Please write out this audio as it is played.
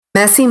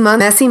Messy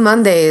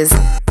Mondays.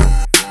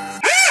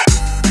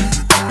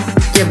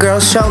 Your girl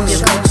show me.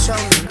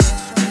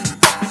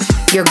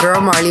 Your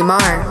girl Marley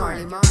Mar.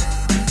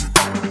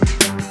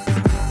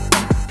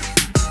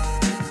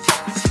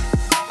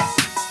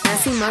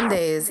 Messy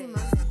Mondays.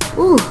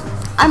 Ooh,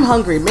 I'm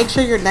hungry. Make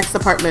sure your next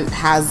apartment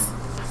has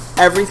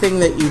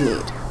everything that you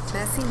need.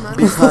 Messy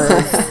Mondays.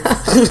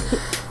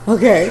 Because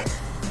Okay.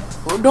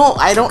 no,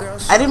 I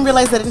didn't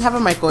realize I didn't have a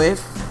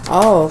microwave.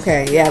 Oh,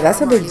 okay. Yeah,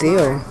 that's a big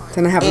deal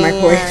to not have a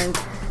microwave.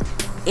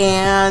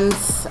 And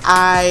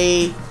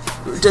I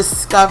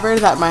discovered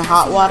that my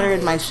hot water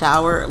in my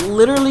shower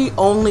literally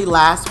only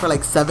lasts for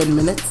like 7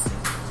 minutes.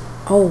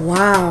 Oh,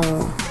 wow.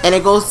 And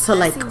it goes to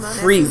like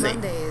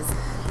freezing.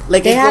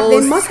 Like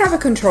They must have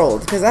it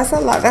controlled because that's a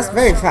lot. That's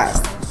very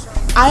fast.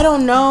 I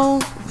don't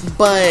know,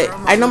 but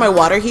I know my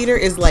water heater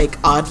is like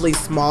oddly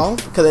small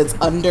because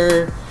it's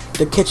under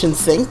the kitchen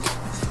sink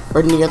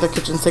or near the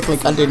kitchen sink,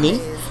 like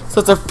underneath. So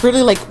it's a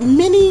pretty like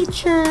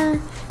miniature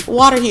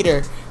water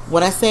heater.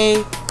 When I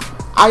say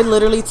I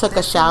literally took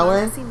a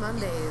shower,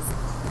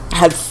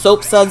 had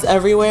soap suds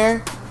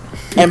everywhere,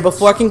 and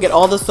before I can get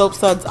all the soap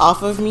suds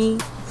off of me,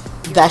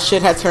 that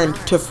shit had turned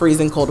to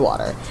freezing cold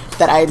water.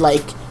 That I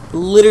like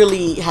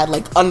literally had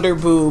like under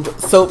boob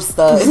soap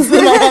suds and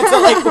I had to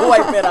like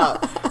wipe it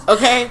out.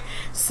 Okay?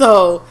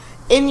 So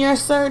in your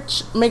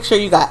search, make sure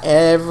you got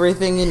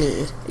everything you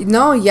need.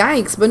 No,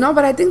 yikes. But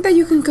I think that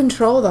you can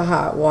control the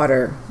hot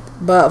water.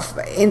 But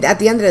at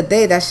the end of the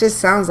day, that shit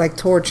sounds like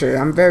torture.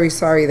 I'm very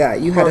sorry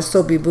that you had a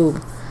soapy boob.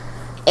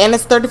 And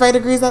it's 35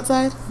 degrees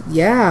outside?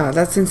 Yeah,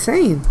 that's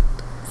insane.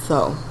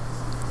 So,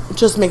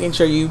 just making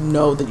sure you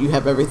know that you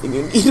have everything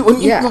you need when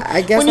you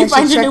I guess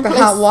I should check the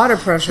hot water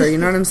pressure, you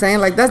know what I'm saying?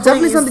 Like, that's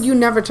definitely something you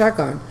never check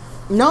on.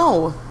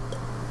 No.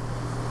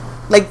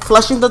 Like,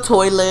 flushing the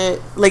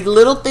toilet, like,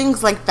 little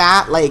things like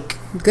that, like...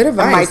 Good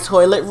advice. My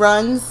toilet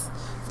runs,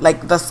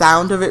 like, the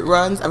sound of it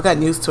runs. I've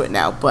gotten used to it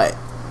now, but...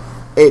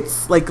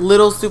 It's like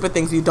little stupid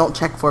things you don't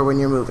check for when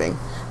you're moving.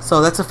 So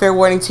that's a fair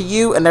warning to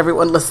you and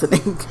everyone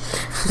listening.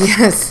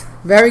 Yes,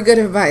 very good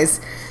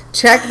advice.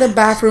 Check the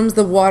bathrooms,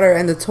 the water,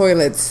 and the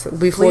toilets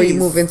before you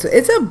move into it.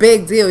 It's a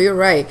big deal, you're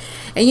right.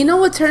 And you know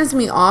what turns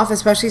me off,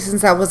 especially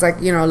since I was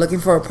like, looking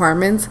for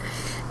apartments?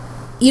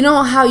 You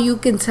know how you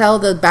can tell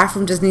the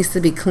bathroom just needs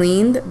to be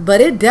cleaned, but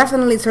it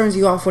definitely turns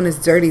you off when it's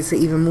dirty to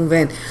even move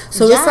in.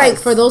 So It's like,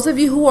 for those of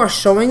you who are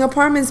showing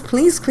apartments,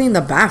 please clean the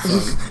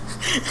bathroom.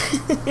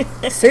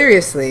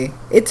 Seriously,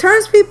 it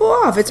turns people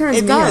off. It turns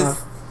me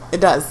off. It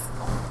does.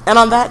 And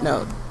on that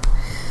note,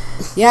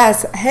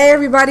 yes. Hey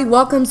everybody,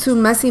 welcome to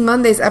Messy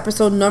Mondays,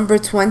 episode number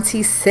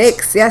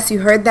 26. Yes, you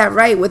heard that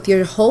right, with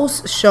your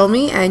host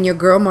Shomi and your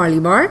girl Marley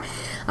Mar.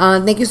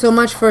 Thank you so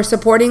much for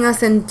supporting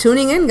us and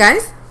tuning in,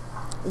 guys.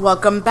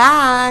 Welcome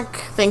back.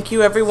 Thank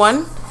you,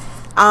 everyone.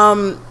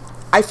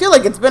 I feel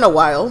like it's been a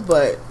while,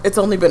 but it's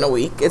only been a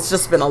week. It's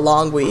just been a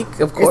long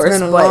week, of course. It's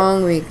been a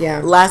long week,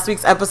 yeah. Last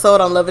week's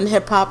episode on Love and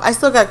Hip Hop, I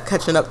still got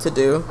catching up to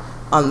do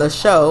on the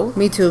show.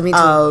 Me too.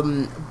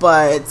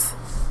 But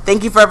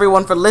thank you for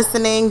everyone for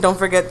listening. Don't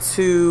forget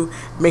to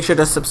make sure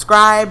to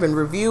subscribe and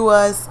review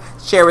us,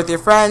 share with your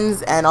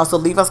friends, and also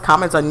leave us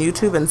comments on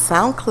YouTube and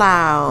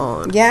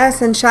SoundCloud.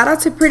 Yes, and shout out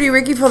to Pretty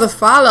Ricky for the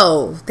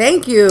follow.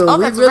 Thank you.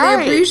 We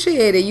really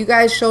appreciate it. You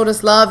guys showed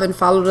us love and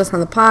followed us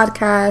on the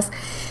podcast.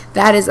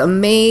 That is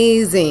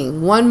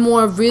amazing. One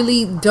more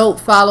really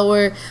dope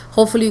follower.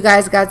 Hopefully you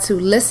guys got to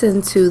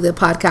listen to the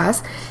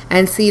podcast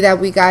and see that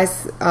we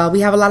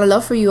have a lot of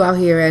love for you out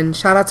here. And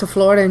shout out to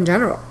Florida in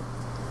general.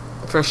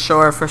 For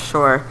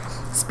sure.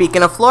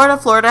 Speaking of Florida,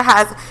 Florida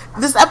has...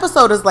 This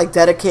episode is like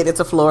dedicated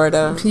to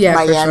Florida. Yeah,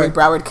 Miami, for sure.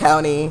 Broward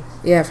County.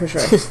 Yeah, for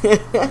sure.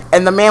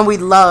 And the man we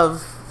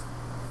love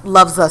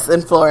loves us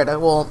in Florida.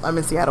 Well, I'm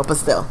in Seattle, but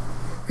still.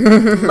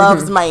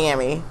 Loves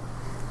Miami.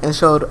 And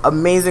showed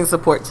amazing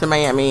support to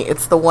Miami.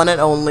 It's the one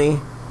and only,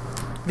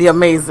 the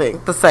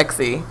amazing, the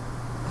sexy,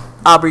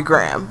 Aubrey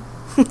Graham.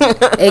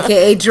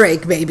 A.K.A.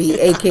 Drake, baby.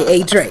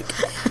 A.K.A. Drake.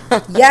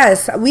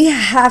 Yes, we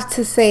have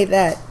to say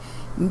that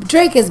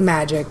Drake is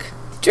magic.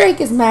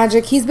 Drake is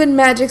magic. He's been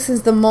magic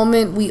since the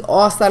moment we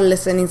all started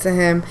listening to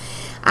him.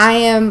 I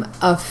am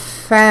a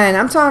fan.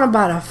 I'm talking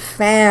about a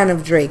fan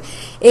of Drake.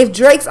 If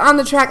Drake's on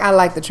the track, I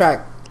like the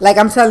track. Like,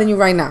 I'm telling you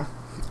right now.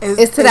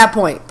 It's to that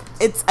point.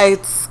 It's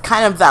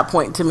kind of that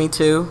point to me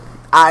too.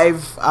 I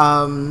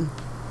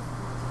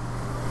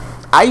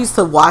used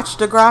to watch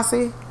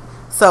Degrassi,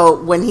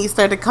 so when he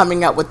started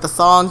coming out with the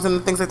songs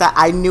and things like that,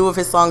 I knew of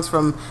his songs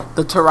from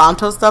the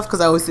Toronto stuff because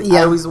I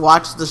always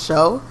watched the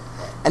show,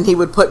 and he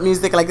would put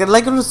music like it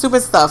was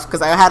stupid stuff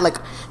because I had like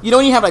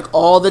when you have like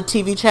all the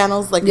TV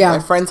channels at my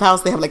friend's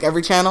house, they have like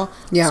every channel.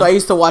 Yeah. So I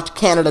used to watch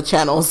Canada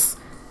channels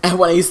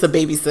when I used to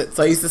babysit,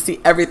 so I used to see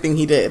everything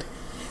he did.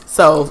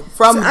 So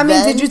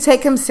did you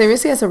take him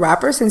seriously as a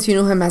rapper since you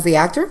knew him as the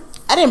actor?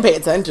 I didn't pay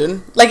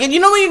attention. Like, when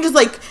you just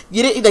like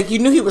you didn't like you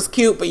knew he was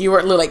cute, but you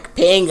weren't like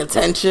paying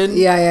attention.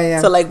 Yeah.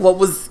 So like what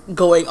was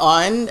going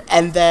on,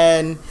 and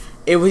then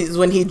it was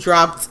when he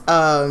dropped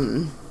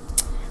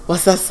what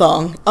What's that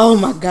song? Oh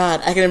my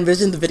god, I can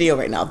envision the video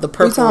right now. The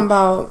purple. We talking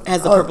about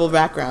has the purple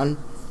background.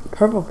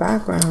 Purple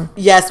background.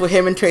 Yes, with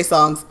him and Trey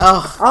Songz.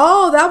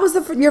 Oh, that was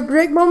your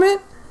Drake moment.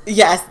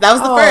 Yes, that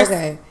was the first.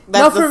 Okay.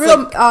 That's no, for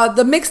real.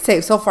 The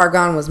mixtape "So Far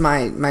Gone" was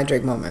my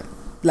Drake moment.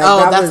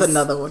 Like, that's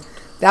another one.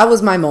 That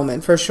was my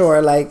moment for sure.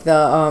 Like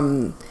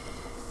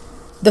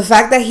the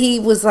fact that he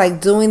was like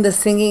doing the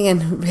singing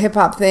and hip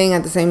hop thing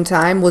at the same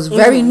time was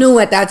very new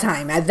at that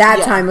time. At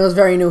that time, it was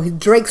very new.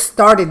 Drake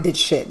started this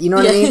shit. You know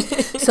what I mean?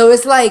 So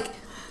it's like,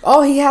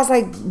 he has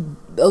like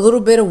a little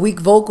bit of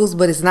weak vocals,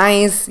 but it's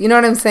nice. You know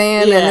what I'm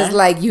saying? Yeah. And it's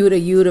like, you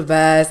the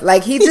best.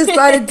 Like, he just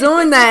started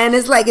doing that, and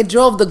it's like, it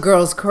drove the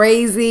girls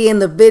crazy, and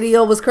the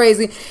video was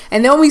crazy.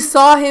 And then we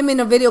saw him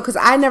in a video, because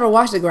I never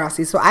watched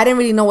Degrassi, so I didn't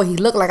really know what he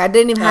looked like. I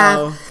didn't even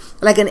have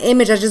like an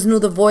image. I just knew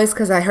the voice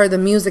because I heard the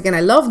music, and I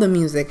love the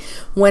music.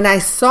 When I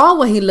saw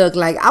what he looked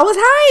like, I was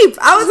hyped.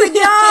 I was like,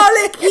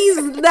 yo, like,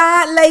 he's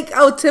not like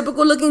a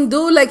typical looking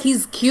dude. Like,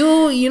 he's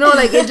cute, you know,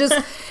 like, it just...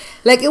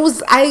 Like, it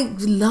was, I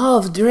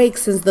loved Drake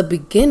since the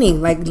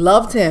beginning. Like,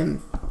 loved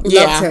him.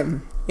 Loved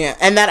him. Yeah,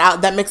 and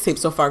that mixtape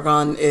 "So Far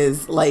Gone"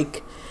 is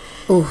like,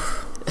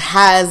 oof,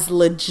 has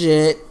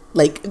legit,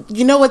 like,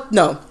 you know what?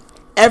 No,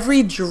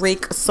 every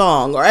Drake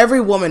song, or every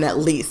woman at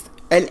least,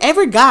 and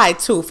every guy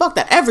too, fuck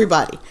that,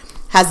 everybody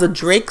has a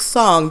Drake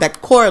song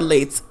that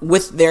correlates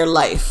with their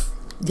life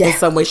in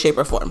some way, shape,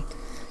 or form.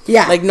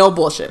 Yeah. Like, no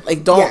bullshit.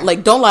 Like,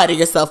 don't lie to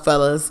yourself,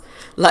 fellas.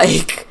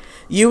 Like,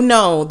 you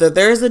know that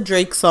there's a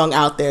Drake song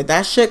out there.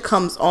 That shit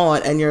comes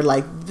on and you're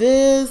like,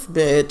 this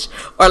bitch.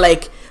 Or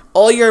like,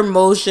 all your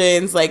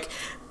emotions, like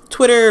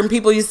Twitter and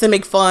people used to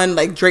make fun,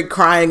 like Drake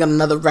crying on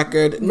another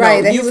record.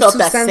 Right, no, you felt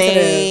that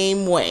sensitive.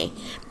 same way.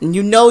 And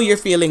you know you're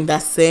feeling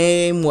that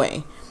same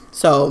way.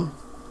 So,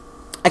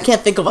 I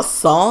can't think of a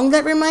song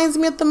that reminds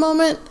me at the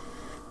moment.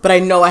 But I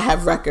know I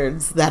have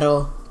records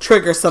that'll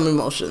trigger some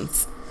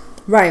emotions.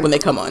 Right. When they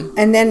come on.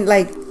 And then,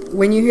 like,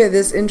 when you hear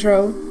this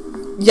intro.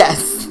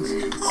 Yes.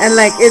 And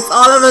like, it's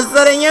all of a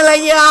sudden you're like,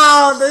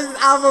 yo, this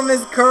album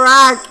is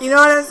crack. You know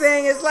what I'm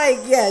saying? It's like,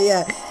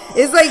 yeah.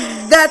 It's like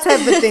that type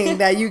of thing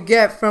that you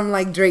get from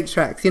like Drake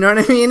tracks. You know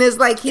what I mean? It's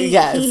like he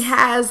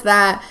has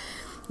that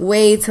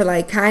way to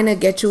like kind of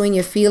get you in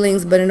your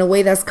feelings, but in a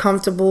way that's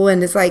comfortable.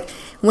 And it's like,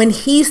 when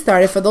he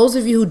started, for those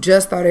of you who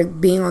just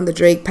started being on the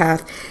Drake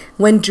path,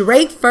 when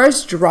Drake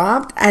first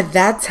dropped at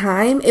that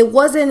time, it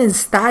wasn't in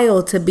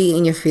style to be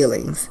in your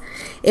feelings.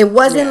 It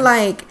wasn't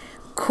like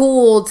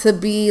cool to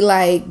be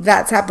like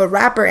that type of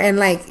rapper. And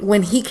like,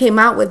 when he came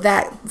out with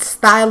that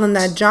style and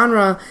that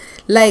genre,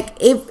 like,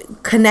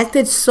 it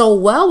connected so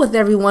well with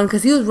everyone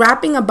because he was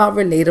rapping about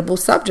relatable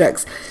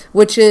subjects,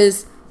 which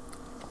is,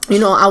 you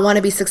know, I want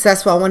to be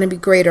successful, I want to be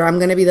greater, I'm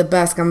going to be the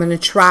best, I'm going to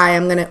try,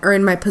 I'm going to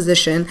earn my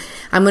position,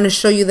 I'm going to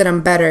show you that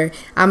I'm better,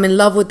 I'm in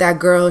love with that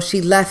girl, she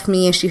left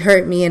me and she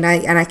hurt me, and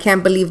I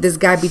can't believe this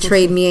guy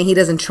betrayed me and he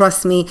doesn't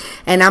trust me,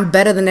 and I'm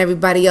better than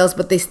everybody else,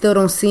 but they still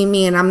don't see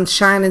me, and I'm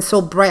shining so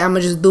bright, I'm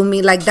going to just do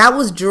me. Like, that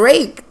was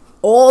Drake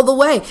all the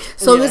way.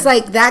 So it was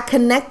like, that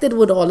connected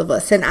with all of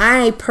us. And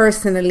I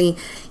personally,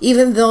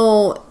 even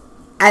though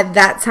at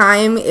that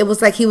time it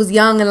was like he was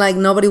young and like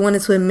nobody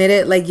wanted to admit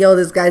it, like, yo,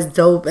 this guy's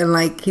dope and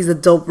like he's a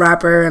dope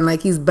rapper and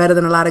like he's better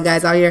than a lot of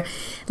guys out here,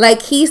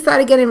 like, he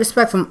started getting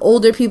respect from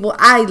older people.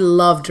 I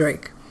love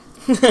Drake.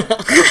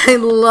 I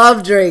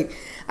love Drake.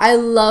 I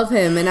love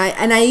him, and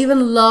I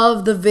even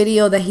love the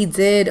video that he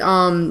did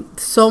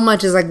so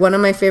much. Is like one of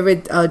my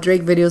favorite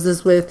Drake videos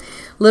is with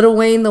Lil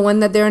Wayne, the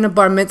one that they're in a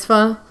bar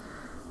mitzvah.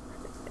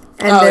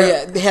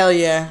 And hell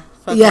yeah.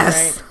 Fucking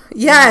yes. right.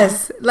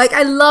 Yes, like,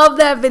 I love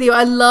that video.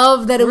 I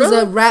love that it was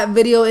a rap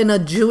video in a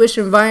Jewish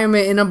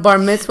environment in a bar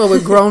mitzvah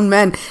with grown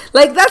men.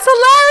 Like, that's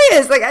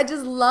hilarious. Like, I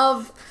just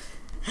love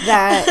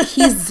that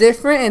he's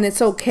different and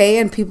it's okay,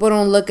 and people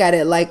don't look at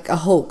it like a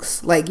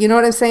hoax. Like, you know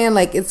what I'm saying?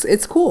 Like,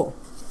 it's cool.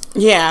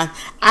 Yeah,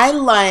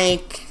 I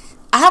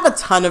have a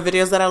ton of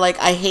videos that I like.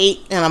 I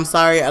hate, and I'm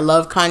sorry, I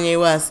love Kanye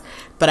West,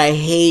 but I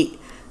hate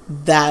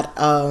that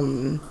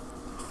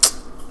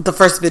the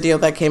first video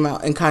that came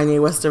out and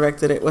Kanye West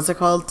directed it. What's it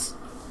called?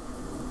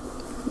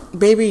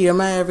 Baby, you're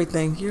my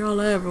everything. You're all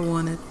I ever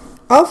wanted.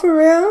 Oh, for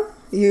real?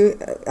 You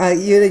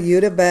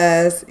the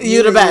best.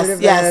 You the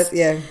best. Yes.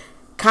 Yeah.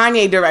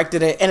 Kanye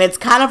directed it, and it's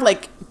kind of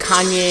like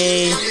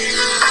Kanye.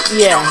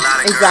 Yeah,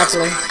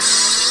 exactly.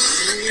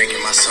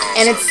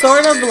 And it's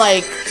sort of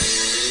like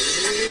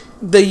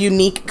the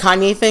unique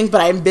Kanye thing,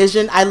 but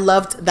I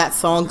loved that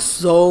song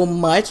so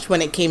much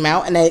when it came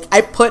out, and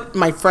I put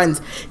my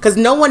friends, because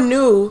no one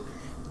knew.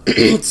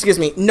 Excuse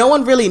me. No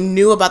one really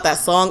knew about that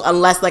song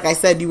unless, like I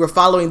said, you were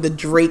following the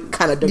Drake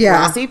kind of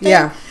Degrassi thing.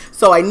 Yeah.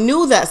 So I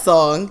knew that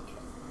song,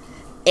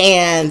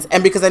 and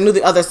because I knew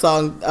the other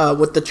song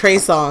with the Trey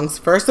Songz.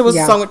 First, it was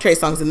a song with Trey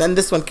Songz, and then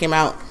this one came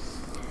out,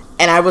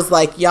 and I was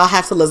like, y'all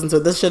have to listen to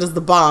it. This shit is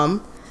the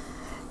bomb.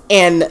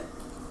 And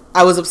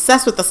I was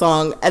obsessed with the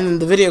song, and then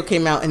the video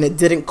came out, and it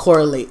didn't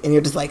correlate, and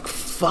you're just like,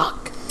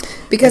 fuck.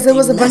 Because like, it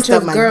was a they bunch messed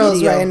up of my girls,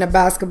 video. right, in the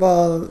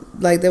basketball,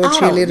 like they were I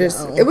don't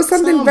cheerleaders. know. It was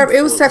something Some very,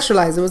 it was bullshit.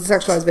 sexualized. It was a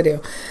sexualized video.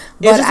 It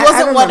But just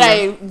wasn't what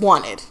remember. I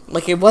wanted.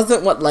 Like, it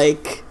wasn't what,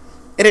 like,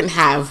 it didn't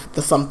have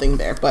the something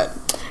there. But,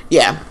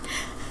 yeah.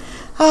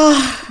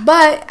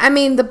 But, I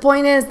mean, the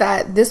point is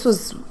that this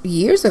was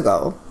years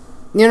ago.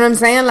 You know what I'm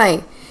saying?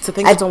 Like, So I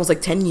think it's almost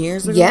like 10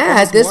 years ago. yeah,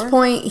 at this more.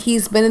 point,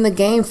 he's been in the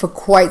game for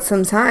quite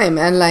some time.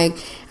 And, like,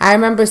 I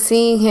remember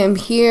seeing him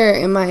here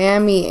in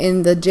Miami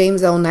in the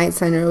James L. Knight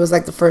Center. It was,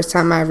 like, the first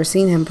time I ever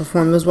seen him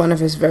perform. It was one of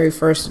his very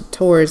first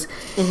tours.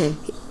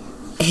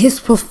 Mm-hmm.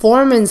 His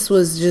performance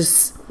was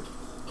just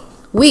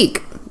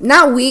weak.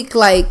 Not weak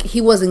like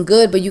he wasn't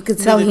good, but you could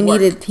tell he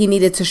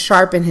needed to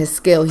sharpen his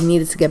skill. He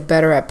needed to get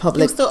better at public.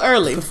 It was still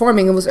early.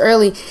 Performing. It was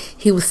early.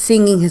 He was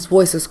singing. His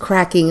voice was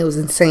cracking. It was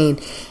insane.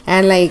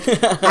 And like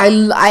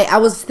I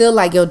was still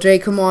like, yo, Dre,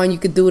 come on, you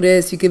could do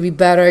this. You could be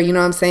better. You know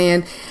what I'm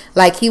saying?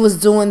 Like he was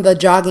doing the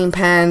jogging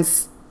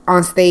pants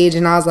on stage,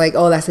 and I was like,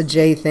 oh, that's a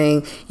Jay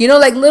thing. You know,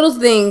 like little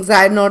things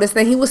I noticed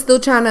that he was still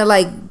trying to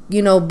like,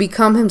 you know,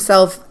 become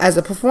himself as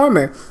a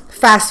performer.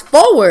 Fast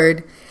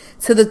forward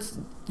to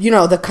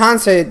the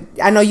concert.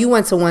 I know you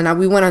went to one.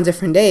 We went on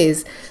different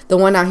days. The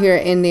one out here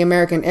in the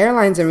American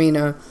Airlines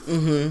Arena.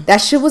 Mm-hmm. That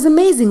shit was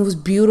amazing. It was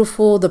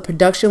beautiful. The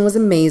production was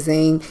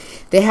amazing.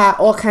 They had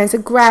all kinds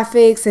of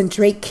graphics, and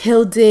Drake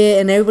killed it,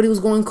 and everybody was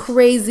going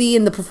crazy,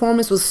 and the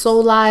performance was so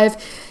live.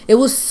 It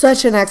was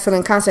such an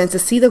excellent concert. And to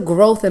see the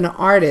growth in an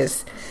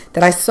artist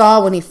that I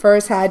saw when he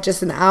first had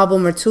just an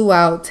album or two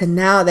out to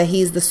now that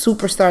he's the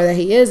superstar that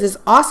he is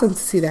awesome to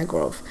see that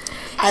growth.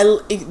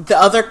 The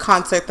other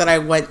concert that I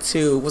went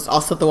to was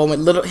also the one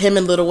with him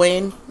and Lil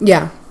Wayne.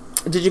 Yeah.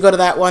 Did you go to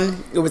that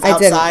one? It was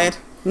outside.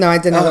 No, I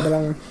did not go to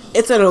that one.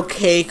 It's an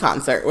okay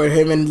concert where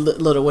him and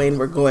Lil Wayne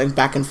were going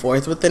back and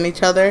forth within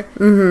each other.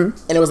 Mm-hmm.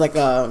 And it was like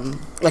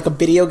a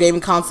video game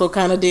console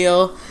kind of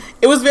deal.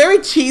 It was very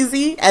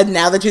cheesy, and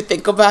now that you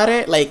think about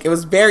it, like it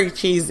was very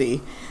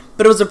cheesy.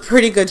 But it was a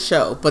pretty good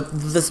show. But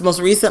this most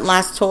recent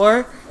last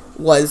tour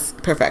was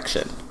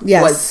perfection.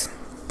 Yes. Was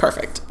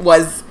perfect.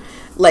 Was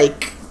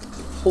like,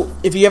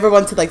 if you ever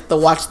went to like the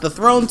Watch the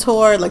Throne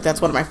tour, like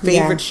that's one of my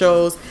favorite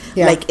shows.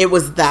 Yeah. Like it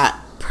was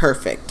that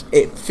perfect.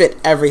 It fit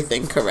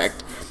everything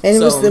correct. And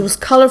it was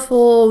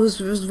colorful. It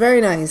was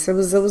very nice. It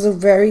was a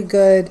very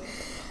good.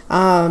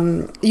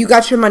 You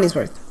got your money's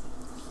worth.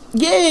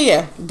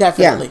 Yeah.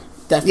 Definitely. Yeah.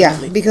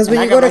 Definitely. Yeah, because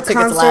when you go to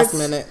concerts, last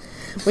minute.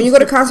 When you go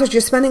to concerts,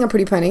 you're spending a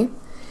pretty penny.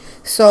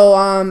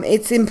 So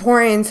it's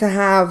important to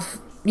have,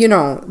 you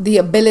know, the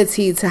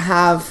ability to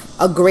have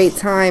a great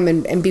time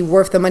and be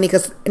worth the money,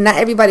 because not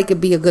everybody could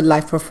be a good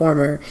live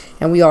performer,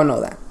 and we all know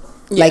that.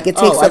 Yeah. Like it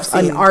takes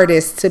an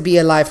artist to be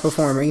a live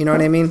performer. You know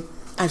what I mean?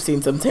 I've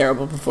seen some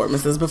terrible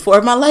performances before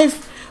in my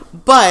life,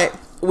 but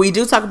we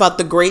do talk about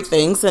the great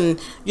things,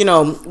 and you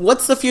know,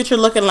 what's the future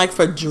looking like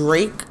for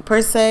Drake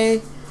per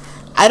se?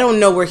 I don't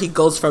know where he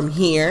goes from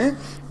here.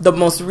 The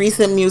most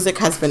recent music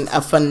has been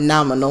a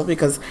phenomenal,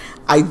 because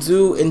I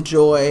do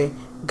enjoy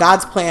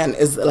God's Plan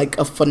is like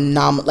a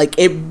phenomenal, like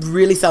it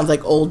really sounds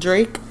like old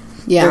Drake.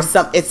 Yeah.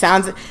 It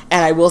sounds, and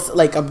I will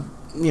like,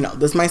 you know,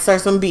 this might start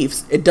some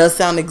beefs. It does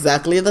sound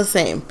exactly the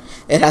same.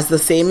 It has the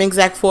same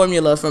exact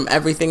formula from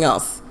everything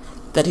else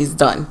that he's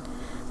done.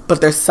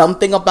 But there's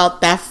something about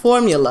that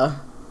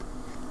formula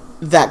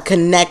that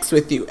connects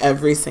with you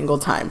every single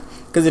time.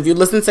 Because if you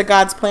listen to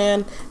God's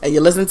Plan and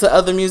you listen to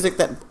other music,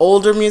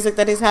 older music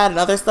that he's had and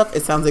other stuff,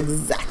 it sounds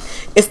exact.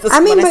 It's the. I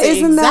mean, but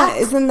isn't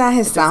that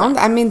his sound?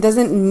 I mean,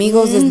 doesn't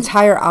Migos'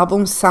 entire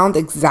album sound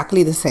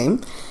exactly the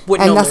same?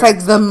 And that's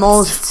like the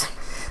most.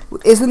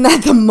 Isn't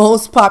that the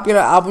most popular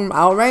album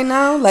out right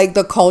now? Like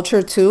the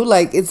Culture too.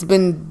 Like it's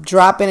been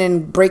dropping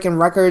and breaking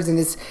records,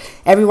 and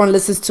everyone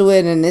listens to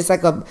it, and it's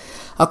like a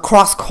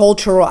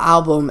cross-cultural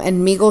album,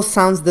 and Migos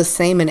sounds the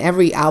same in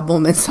every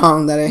album and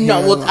song that I hear.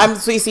 No, well,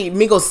 so you see,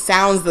 Migos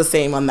sounds the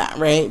same on that,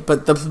 right?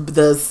 But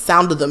the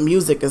sound of the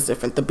music is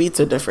different. The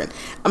beats are different.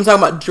 I'm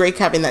talking about Drake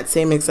having that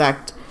same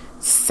exact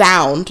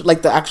sound,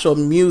 like the actual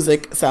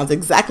music sounds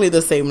exactly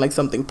the same like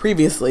something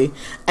previously,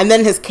 and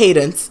then his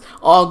cadence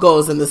all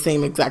goes in the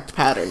same exact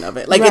pattern of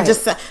it. Like right. It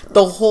just,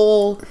 the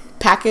whole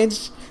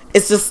package.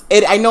 It's just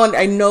I know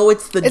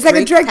it's the. It's Drake like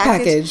a Drake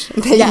package.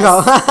 There you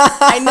go.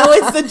 I know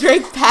it's the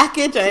Drake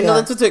package, and I know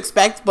that's what to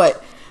expect.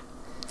 But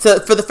so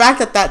for the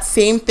fact that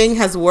same thing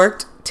has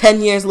worked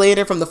 10 years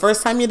later from the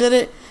first time you did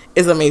it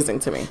is amazing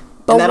to me.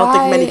 But and I don't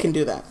think many can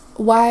do that.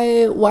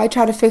 Why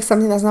try to fix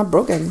something that's not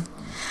broken?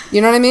 You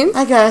know what I mean?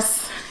 I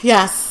guess.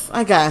 Yes,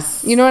 I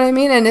guess. You know what I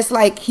mean? And it's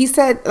like he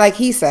said,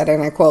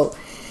 and I quote,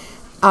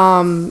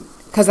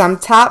 "Because I'm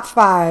top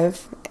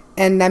 5,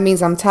 and that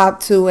means I'm top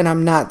 2, and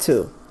I'm not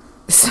 2."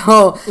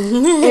 So,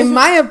 in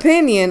my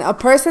opinion, a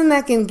person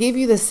that can give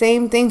you the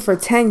same thing for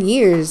 10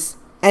 years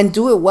and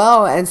do it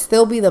well and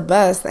still be the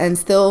best and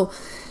still,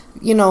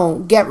 you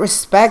know, get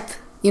respect,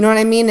 you know what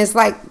I mean? It's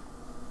like,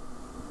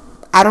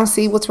 I don't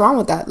see what's wrong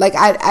with that. Like,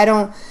 I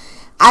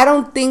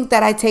don't think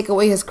that I take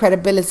away his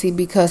credibility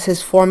because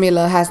his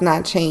formula has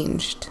not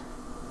changed.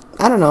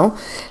 I don't know.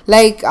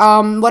 Like,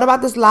 what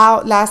about this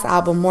last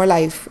album, More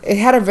Life? It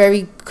had a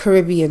very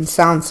Caribbean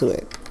sound to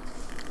it.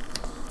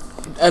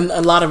 And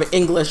a lot of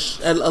English,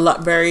 a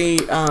lot very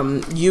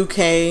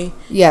UK,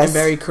 yes, and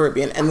very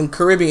Caribbean, and then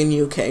Caribbean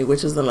UK,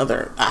 which is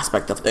another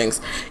aspect of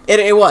things.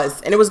 It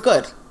was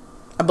good.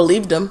 I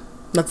believed him.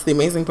 That's the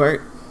amazing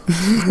part.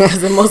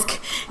 Because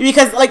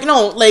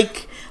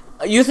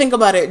you think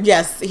about it.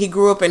 Yes, he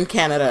grew up in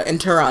Canada, in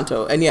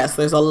Toronto, and yes,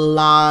 there's a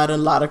lot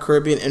of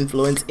Caribbean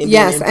influence. Indian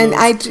yes,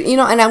 influence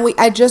and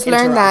I just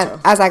learned Toronto.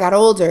 that as I got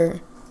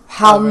older,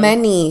 how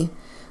many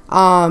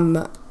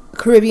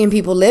Caribbean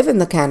people live in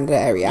the Canada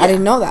area. Yeah. I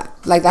didn't know that.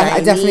 Like,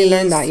 I definitely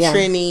learned that. Yeah,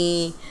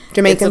 Trini,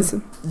 Jamaicans,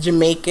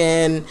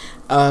 Jamaican.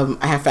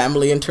 I have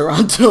family in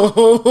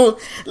Toronto.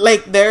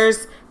 Like,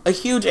 there's a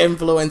huge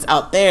influence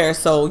out there.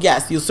 So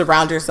yes, you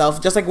surround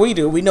yourself just like we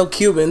do. We know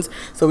Cubans,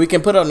 so we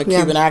can put on a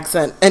Cuban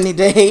accent any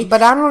day. But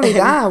not only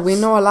that, we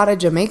know a lot of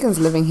Jamaicans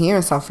living here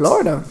in South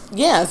Florida.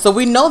 Yeah, so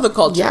we know the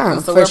culture. Yeah,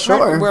 so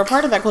for we're a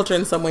part of that culture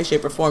in some way,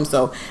 shape, or form.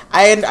 So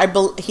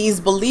he's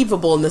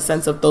believable in the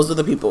sense of those are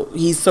the people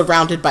he's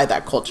surrounded by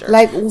that culture.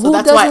 Like, so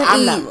that's why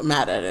I'm not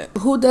mad at it.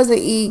 Who doesn't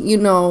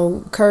eat,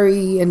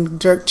 curry and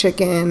jerk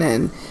chicken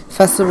and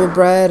festival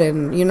bread,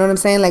 and you know what I'm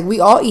saying? Like, we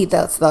all eat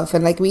that stuff,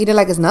 and like we eat it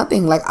like it's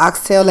nothing. Like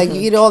oxtail, like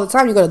you eat it all the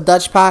time. You go to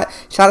Dutch Pot.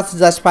 Shout out to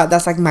Dutch Pot.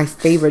 That's like my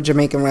favorite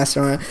Jamaican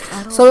restaurant.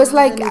 So it's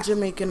like any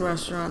Jamaican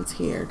restaurants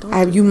here.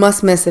 You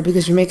must miss it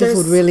because Jamaican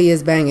food really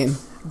is banging.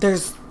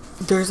 There's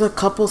a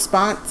couple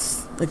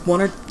spots, like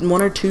one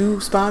or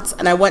two spots,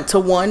 and I went to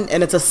one,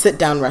 and it's a sit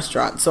down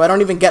restaurant. So I don't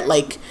even get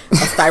like a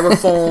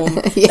styrofoam.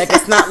 Like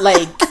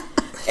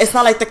it's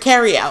not like the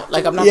carry out.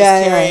 Like, I'm not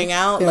just carrying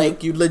out. Yeah.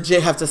 Like, you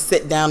legit have to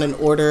sit down and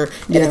order,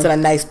 and it's in a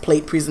nice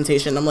plate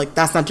presentation. I'm like,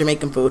 that's not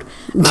Jamaican food.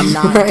 I'm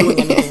not doing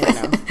anything right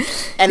now.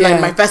 And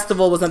like, my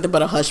festival was nothing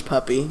but a hush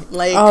puppy.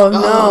 Like,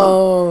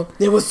 no,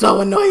 it was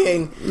so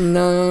annoying.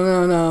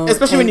 No.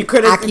 Especially when you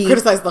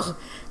criticize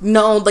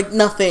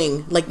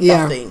nothing.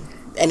 Nothing.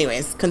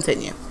 Anyways,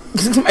 continue.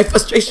 My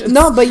frustrations.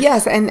 No, but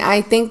yes, and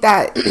I think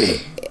that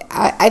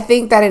I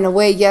think that in a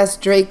way, yes,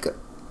 Drake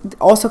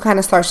also kind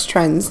of starts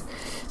trends.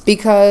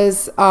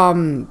 Because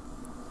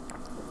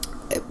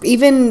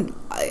even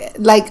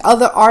like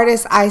other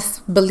artists, I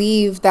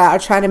believe that are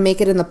trying to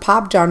make it in the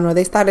pop genre,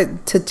 they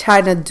started to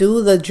try to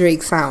do the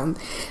Drake sound.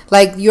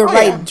 Like, you're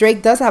right, yeah.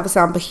 Drake does have a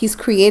sound, but he's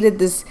created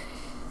this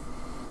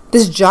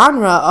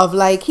genre of,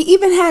 like, he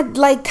even had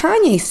like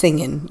Kanye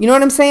singing. You know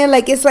what I'm saying?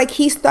 Like, it's like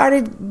he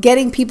started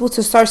getting people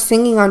to start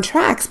singing on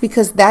tracks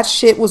because that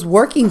shit was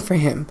working for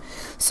him.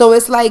 So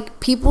it's like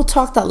people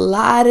talked a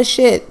lot of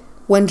shit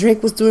when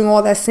Drake was doing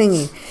all that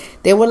singing.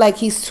 They were like,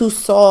 he's too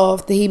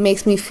soft, he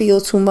makes me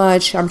feel too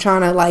much, I'm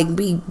trying to like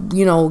be,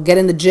 get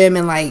in the gym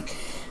and like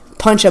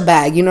punch a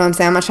bag, you know what I'm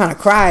saying? I'm not trying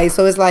to cry.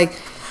 So it's like,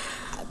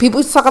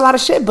 people talk a lot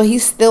of shit, but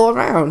he's still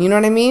around, you know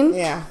what I mean?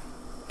 Yeah.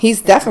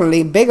 He's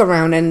definitely big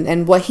around,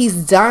 and what he's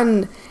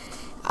done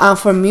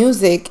for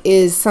music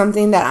is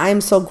something that I'm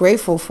so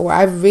grateful for.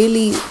 I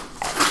really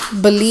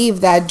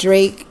believe that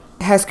Drake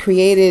has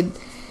created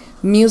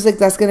music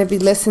that's going to be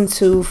listened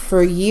to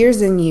for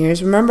years and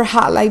years. Remember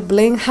Hotline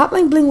Bling?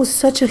 Hotline Bling was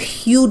such a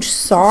huge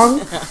song.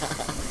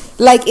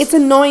 Like, it's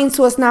annoying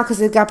to us now because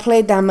it got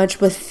played that much,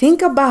 but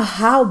think about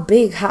how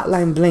big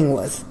Hotline Bling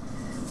was.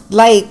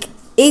 Like,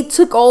 it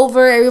took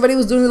over. Everybody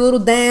was doing the little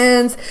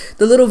dance,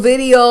 the little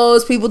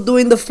videos, people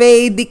doing the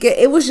fade.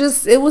 It was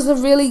a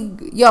really,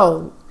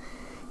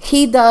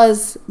 he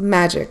does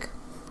magic.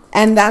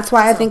 And that's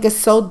why I think it's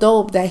so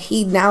dope that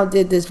he now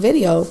did this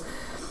video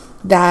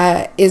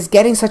that is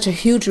getting such a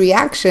huge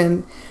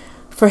reaction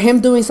for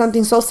him doing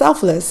something so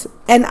selfless.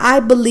 And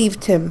I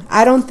believed him.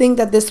 I don't think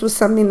that this was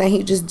something that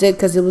he just did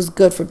because it was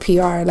good for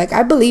PR. Like,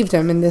 I believed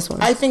him in this one.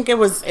 I think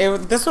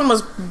this one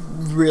was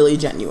really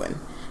genuine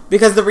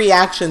because the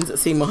reactions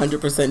seem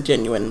 100%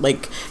 genuine.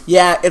 Like,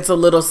 yeah, it's a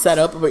little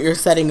setup, but you're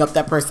setting up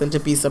that person to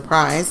be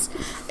surprised.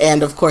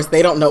 And of course,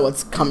 they don't know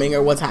what's coming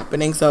or what's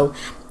happening. So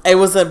it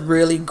was a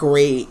really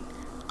great,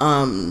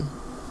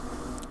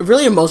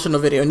 really emotional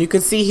video, and you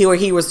could see where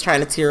he was trying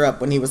to tear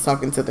up when he was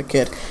talking to the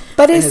kid.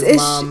 But it's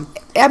mom.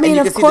 I mean,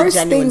 of course,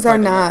 there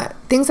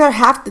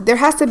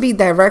has to be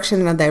direction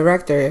and a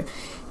director.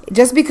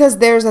 Just because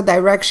there's a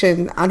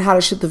direction on how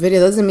to shoot the video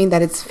doesn't mean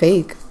that it's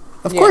fake.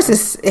 Of course,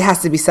 it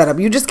has to be set up.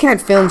 You just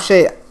can't film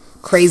shit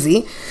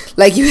crazy.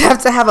 Like, you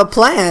have to have a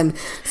plan.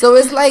 So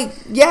it's like,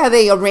 yeah,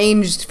 they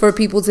arranged for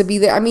people to be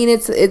there. I mean,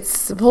 it's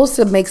supposed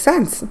to make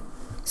sense.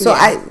 So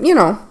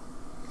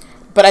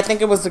But I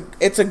think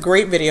it's a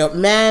great video.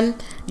 Man,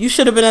 you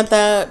should have been at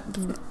that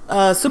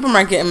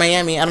supermarket in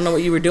Miami. I don't know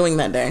what you were doing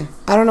that day.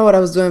 I don't know what I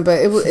was doing, but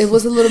it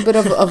was a little bit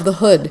of the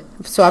hood.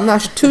 So I'm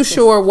not too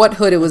sure what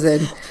hood it was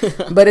in.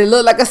 But it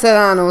looked like a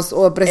Sedanos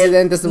or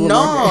Presidente supermarket.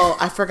 No,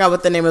 I forgot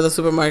what the name of the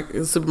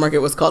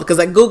supermarket was called because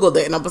I Googled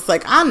it and I was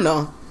like, I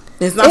know.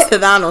 It's not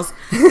Sedanos.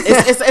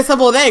 It's a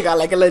bodega.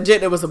 Like,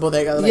 legit, it was a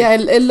bodega. Like, yeah,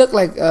 it looked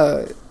like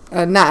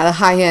not a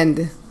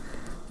high-end,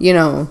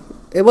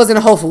 It wasn't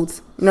a Whole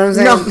Foods. You know what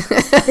I'm saying? No,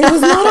 it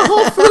was not a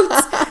Whole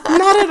Foods.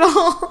 Not at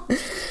all.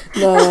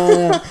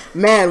 No.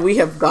 Man, we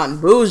have gone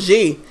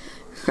bougie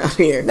out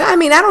here. No, I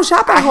mean, I don't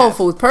shop at Whole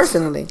Foods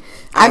personally.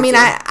 I mean, do.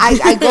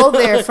 I go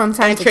there from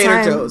time And to Trader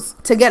time Joe's.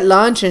 to get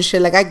lunch and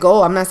shit. Like, I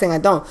go. I'm not saying I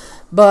don't.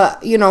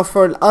 But, you know,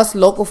 for us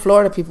local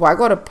Florida people, I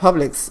go to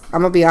Publix.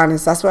 I'm going to be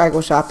honest. That's where I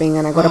go shopping.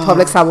 And I go to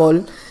Publix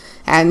Sabor.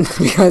 And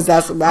because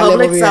that's what I live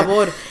over Publix here.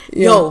 Sabor.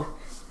 Yeah. Yo,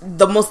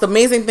 the most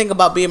amazing thing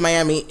about being in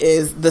Miami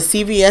is the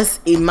CVS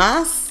y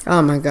Más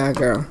Oh, my God,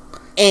 girl. Don't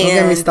and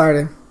get me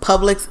started.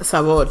 Publix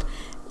Sabor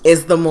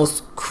is the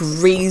most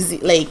crazy,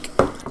 like...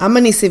 I'm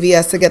going to need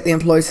CVS to get the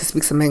employees to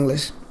speak some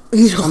English.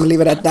 I'm going to leave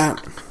it at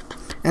that.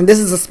 And this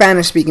is a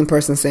Spanish-speaking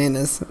person saying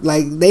this.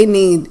 Like, they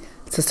need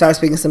to start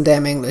speaking some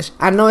damn English.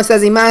 I know it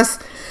says y más,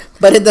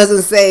 but it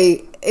doesn't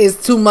say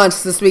it's too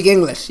much to speak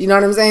English. You know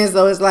what I'm saying?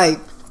 So it's like,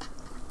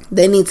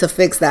 they need to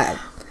fix that.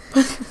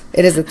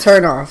 It is a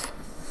turnoff.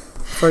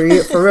 For real,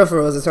 it's a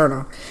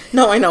turnoff.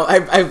 No, I know.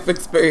 I've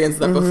experienced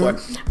that before.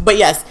 But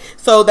yes,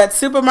 so that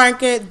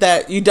supermarket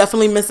that you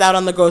definitely miss out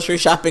on the grocery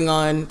shopping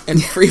on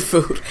and free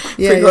food,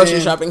 free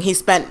grocery shopping. He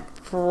spent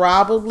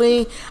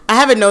probably, I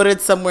have it noted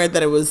somewhere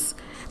that it was,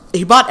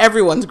 he bought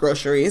everyone's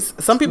groceries.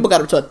 Some people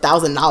got up to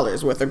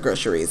 $1,000 worth of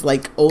groceries,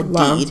 like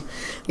OD'd,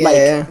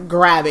 Wow.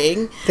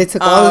 grabbing. They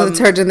took all the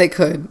detergent they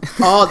could.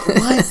 All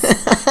what?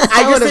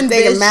 I would have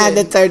taken mad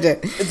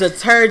detergent.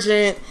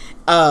 Detergent,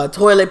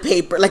 toilet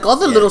paper, like all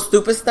the little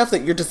stupid stuff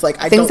that you're just like,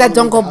 Things that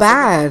don't go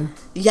bad.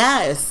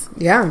 Yes.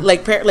 Yeah.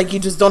 Like you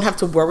just don't have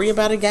to worry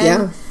about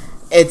again.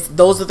 Yeah.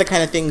 Those are the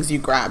kind of things you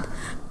grab.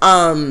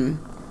 The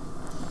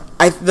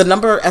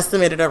number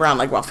estimated around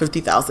like about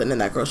 50,000 in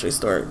that grocery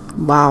store.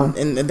 Wow.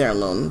 In there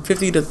alone,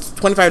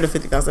 25 to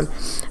 50,000.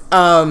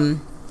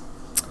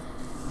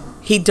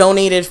 He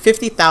donated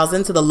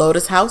 50,000 to the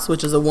Lotus House,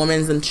 which is a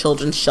women's and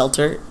children's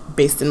shelter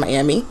based in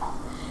Miami.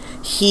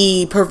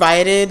 He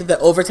provided the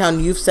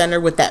Overtown Youth Center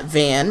with that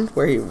van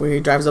where he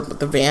drives up with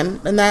the van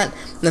and that's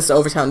the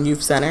Overtown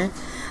Youth Center.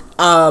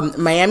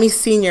 Miami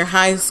Senior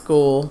High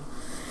School,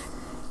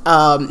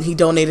 he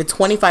donated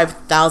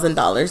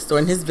 $25,000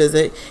 during his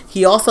visit.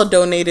 He also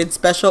donated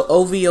special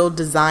OVO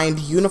designed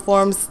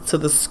uniforms to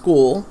the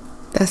school.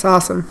 That's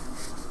awesome.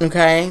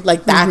 Okay,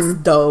 like that's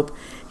dope.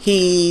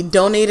 He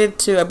donated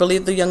to, I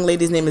believe the young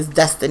lady's name is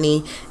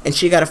Destiny, and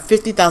she got a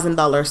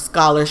 $50,000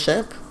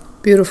 scholarship.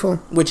 Beautiful.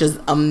 Which is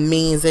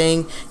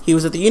amazing. He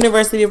was at the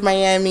University of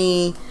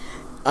Miami.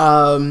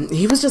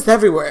 He was just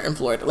everywhere in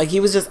Florida. Like, he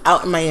was just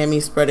out in Miami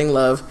spreading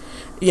love,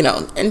 you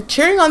know, and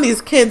cheering on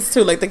these kids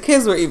too. Like, the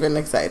kids were even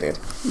excited.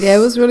 Yeah, it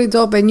was really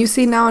dope. And you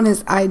see now on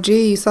his IG,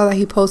 you saw that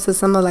he posted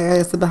some of, like, I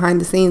guess the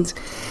behind the scenes,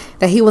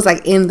 that he was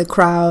like in the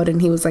crowd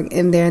and he was like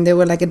in there and they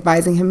were like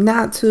advising him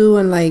not to,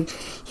 and like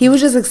he was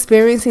just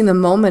experiencing the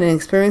moment and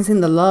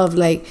experiencing the love.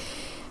 Like,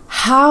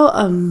 how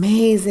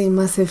amazing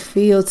must it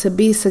feel to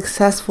be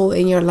successful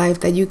in your life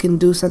that you can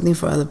do something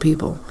for other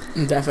people?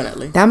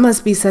 Definitely. That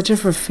must be such a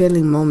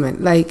fulfilling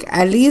moment. Like,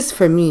 at least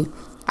for me,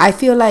 I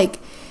feel like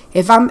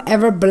if I'm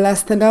ever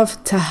blessed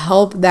enough to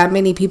help that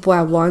many people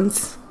at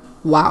once,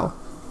 wow.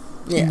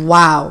 Yeah.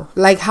 Wow.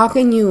 Like, how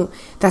can you,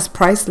 that's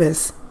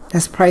priceless.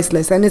 That's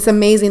priceless. And it's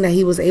amazing that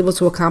he was able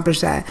to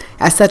accomplish that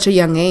at such a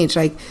young age.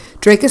 Like,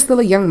 Drake is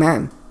still a young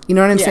man. You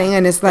know what I'm saying?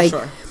 And it's like,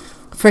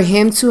 for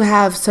him to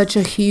have such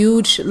a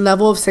huge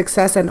level of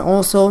success and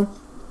also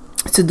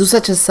to do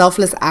such a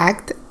selfless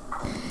act,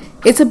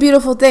 it's a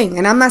beautiful thing.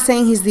 And I'm not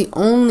saying he's the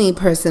only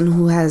person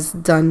who has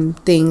done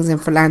things in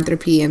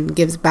philanthropy and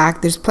gives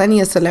back. There's plenty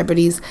of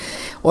celebrities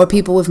or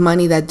people with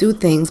money that do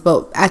things.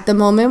 But at the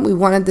moment, we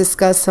want to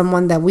discuss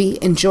someone that we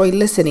enjoy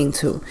listening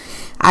to.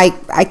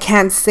 I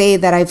can't say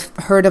that I've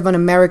heard of an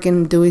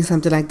American doing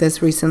something like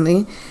this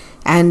recently.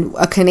 And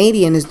a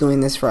Canadian is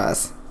doing this for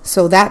us.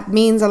 So that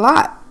means a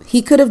lot.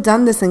 He could have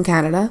done this in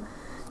Canada.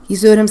 You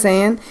see what I'm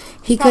saying?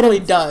 He probably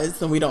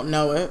does, and we don't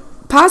know it.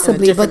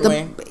 Possibly, but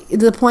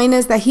the point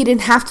is that he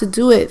didn't have to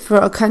do it for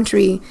a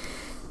country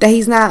that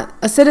he's not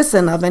a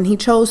citizen of, and he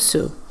chose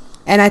to.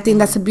 And I think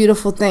that's a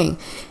beautiful thing.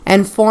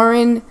 And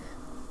foreign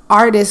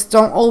artists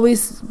don't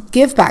always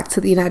give back to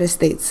the United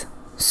States.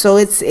 So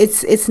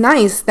it's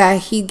nice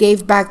that he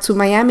gave back to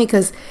Miami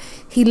because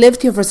he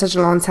lived here for such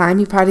a long time.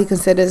 He probably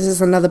considers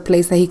this another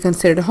place that he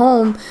considered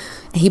home.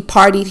 He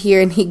partied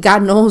here, and he,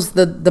 God knows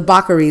the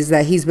baccaries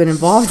that he's been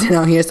involved in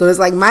out here. So it's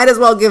like, might as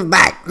well give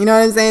back. You know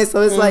what I'm saying?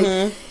 So it's like,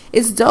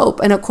 it's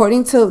dope. And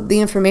according to the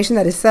information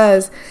that it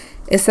says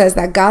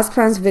that God's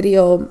Plans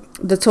video,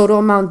 the total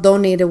amount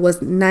donated was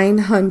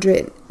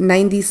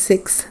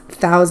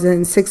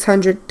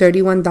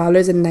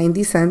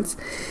 $996,631.90.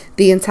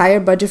 The entire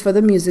budget for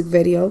the music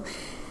video.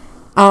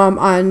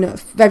 On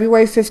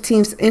February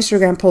 15th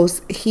Instagram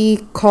post,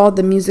 he called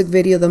the music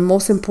video the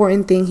most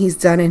important thing he's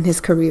done in his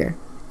career.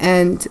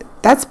 And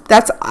that's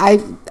I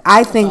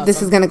think awesome.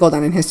 This is gonna go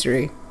down in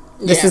history.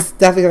 This is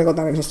definitely gonna go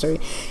down in history.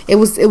 It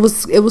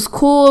was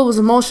cool. It was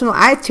emotional.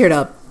 I teared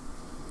up.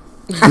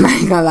 I'm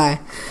not gonna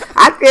lie.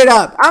 I teared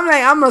up. I'm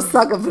like, I'm a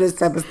sucker for this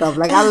type of stuff.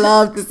 Like, I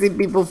love to see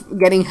people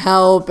getting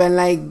help, and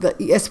like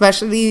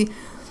especially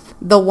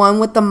the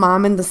one with the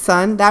mom and the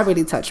son. That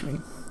really touched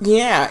me.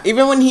 Yeah,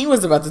 even when he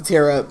was about to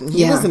tear up,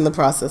 he Yeah. was in the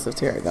process of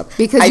tearing up.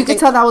 Because I you could think-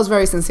 tell that was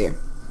very sincere.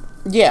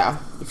 Yeah,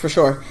 for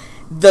sure.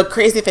 The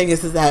crazy thing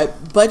is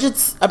that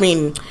budgets, I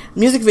mean,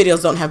 music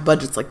videos don't have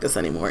budgets like this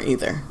anymore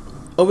either.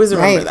 Always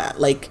remember Right. that.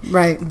 Like,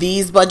 Right.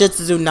 these budgets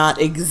do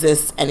not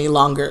exist any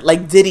longer.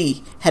 Like,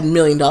 Diddy had $1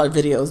 million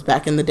videos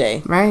back in the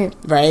day. Right.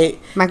 Right?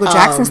 Michael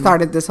Jackson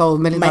started this whole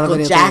 $1 million Michael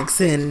video thing.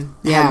 Jackson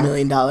Yeah. had $1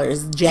 million.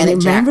 Janet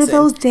And remember Jackson.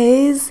 those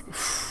days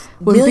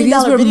when $1 million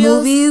videos were videos?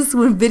 movies?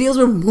 When videos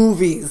were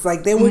movies,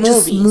 like they were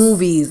just Movies.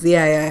 movies.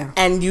 Yeah, yeah, yeah.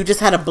 And you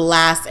just had a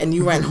blast and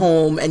you went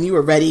home and you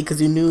were ready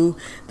because you knew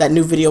that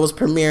new video was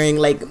premiering.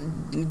 Like,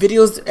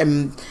 videos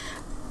and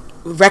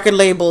record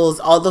labels,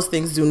 all those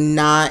things do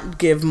not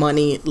give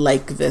money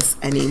like this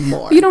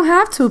anymore. You don't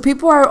have to.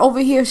 People are over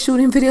here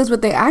shooting videos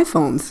with their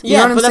iPhones. You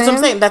Yeah, know but that's what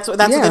I'm saying. That's what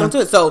Yeah. they don't do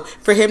it. So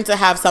for him to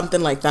have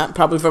something like that,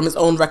 probably from his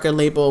own record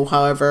label,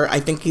 however, I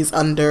think he's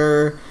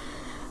under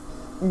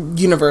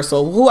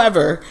Universal,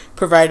 whoever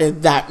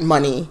provided that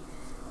money.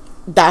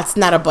 That's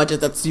not a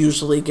budget that's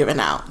usually given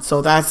out.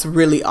 So that's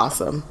really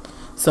awesome.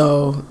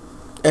 So,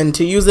 and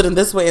to use it in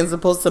this way as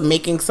opposed to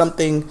making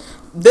something,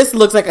 this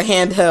looks like a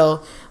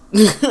handheld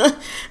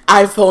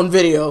iPhone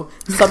video,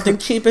 something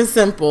cheap and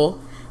simple,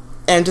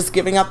 and just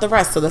giving out the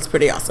rest. So that's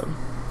pretty awesome.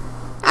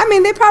 I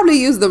mean, they probably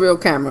used the real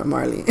camera,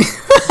 Marley.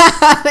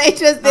 They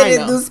just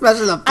didn't do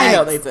special effects. I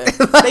know they did.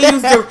 They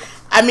used the.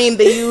 I mean,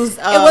 they used.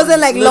 It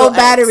wasn't like Little low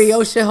battery. X.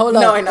 Oh shit! Hold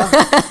No, up. I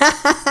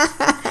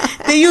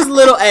know. They use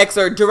Little X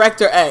or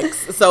Director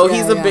X. So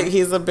Yeah,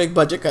 he's a big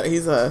budget cut.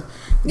 He's a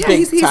Yeah, big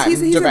he's time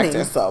a director.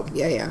 name. So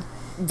Yeah.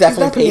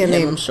 definitely paid a him.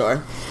 name. I'm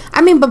sure.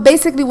 I mean, but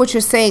basically what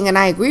you're saying, and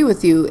I agree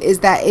with you, is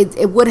that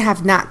it would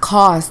have not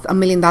cost $1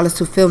 million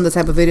to film the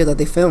type of video that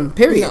they filmed.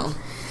 Period. No.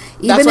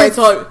 Even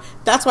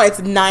That's why it's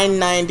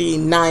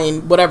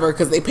 $9.99 whatever,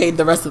 because they paid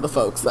the rest of the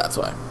folks. That's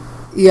why.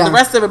 Yeah. The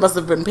rest of it must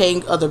have been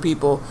paying other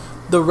people.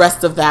 The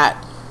rest of that,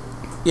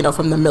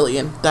 from the $1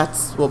 million,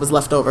 that's what was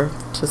left over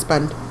to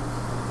spend.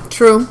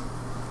 True.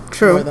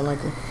 More than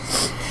likely.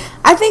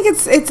 I think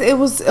it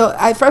was.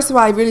 First of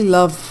all, I really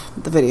love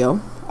the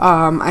video.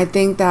 I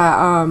think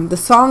that the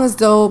song is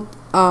dope.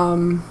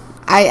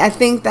 I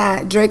think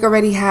that Drake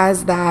already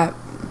has that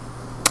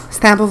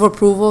stamp of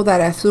approval that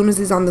as soon as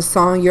he's on the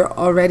song, you're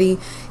already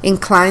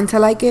inclined to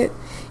like it.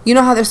 You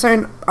know how there's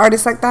certain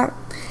artists like that?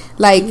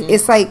 Like,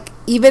 it's like,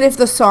 even if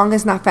the song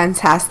is not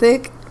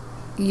fantastic,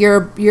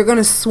 you're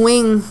gonna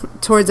swing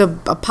towards a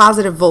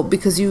positive vote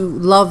because you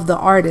love the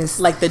artist.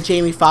 Like the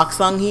Jamie Foxx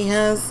song he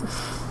has.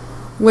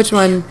 Which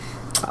one?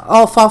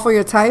 Oh, Fall for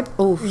Your Type?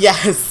 Oh,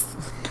 Yes.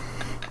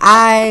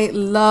 I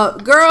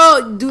love.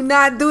 Girl, do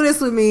not do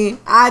this with me.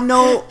 I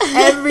know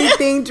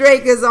everything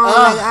Drake is on.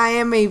 Like, I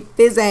am a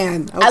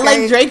fizzan. Okay? I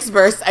like Drake's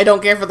verse. I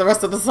don't care for the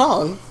rest of the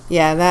song.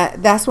 Yeah,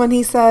 that's when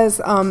he says,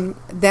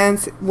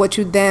 dance what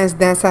you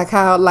dance like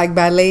how, like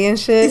ballet and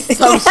shit.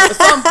 Some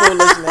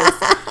foolishness.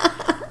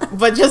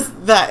 But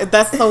just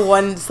that's the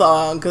one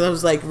song, because I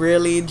was like,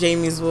 really?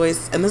 Jamie's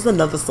voice? And there's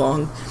another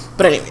song.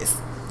 But anyways,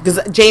 because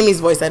Jamie's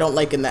voice I don't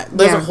like in that.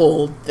 There's a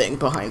whole thing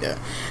behind it.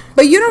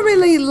 But you don't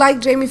really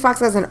like Jamie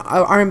Foxx as an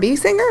R&B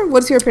singer?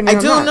 What's your opinion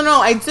on that?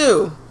 I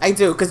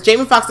do. Because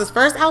Jamie Foxx's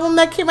first album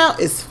that came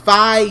out is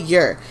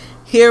fire.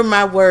 Hear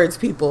my words,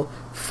 people.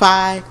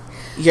 Fire.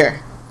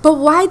 But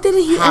why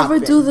didn't he ever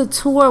Poppin'. do the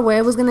tour where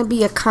it was going to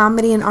be a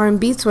comedy and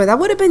R&B tour? That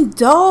would have been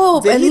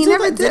dope. Did And he he do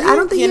never that? did. Did he? I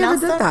don't think He he ever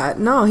announced did that? that.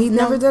 No, he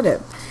never did it.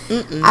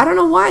 Mm-mm. I don't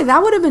know why.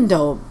 That would have been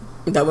dope.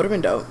 That would have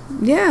been dope.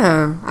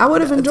 Yeah, I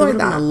would have enjoyed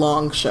Been a that.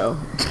 long show.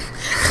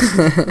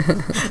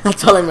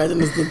 That's all I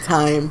imagine is the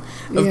time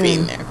of Yeah.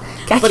 being there.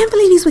 I But can't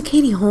believe he's with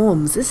Katie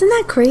Holmes. Isn't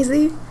that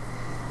crazy?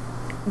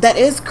 that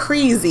is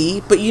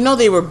crazy, but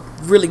they were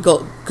really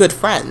good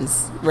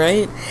friends,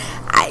 right?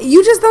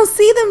 You just don't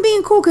see them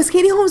being cool because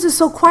Katie Holmes is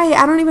so quiet.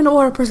 I don't even know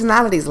what her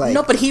personality's like.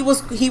 No, but he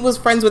was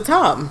friends with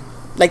Tom.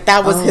 Like,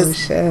 that was his.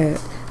 Shit.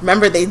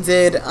 Remember they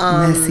did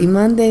Messy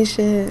Monday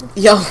shit.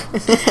 Yo.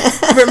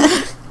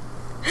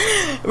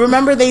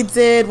 remember they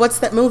did, what's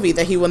that movie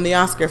that he won the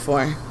Oscar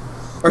for?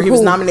 Or he was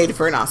Who? nominated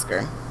for an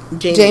Oscar.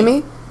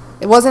 Jamie?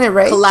 It wasn't it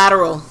Ray?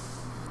 Collateral.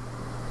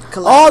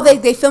 Oh,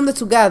 they filmed it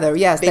together.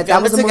 Yes, They that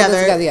filmed was it the movie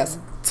together. together. Yes.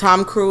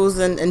 Tom Cruise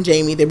and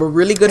Jamie, they were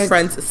really good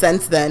friends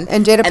since then.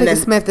 And Jada Pinkett then-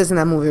 Smith is in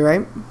that movie,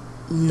 right?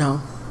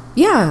 No.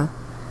 Yeah.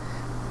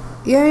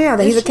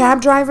 Yeah. He's a she?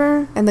 cab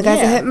driver, and the guy's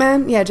Yeah. a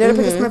hitman. Yeah, Jada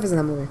Pinkett Smith is in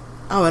that movie.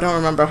 Oh, I don't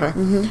remember her.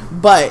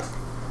 But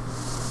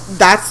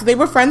they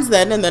were friends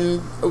then, and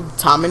then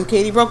Tom and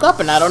Katie broke up,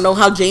 and I don't know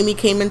how Jamie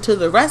came into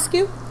the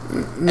rescue.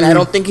 And I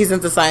don't think he's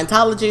into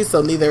Scientology,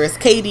 so neither is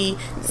Katie.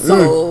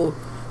 So,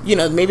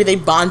 maybe they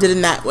bonded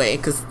in that way,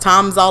 because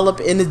Tom's all up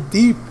in the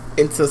deep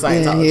into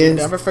Scientology. he is.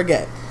 Never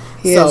forget.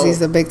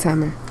 He's a big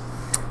timer.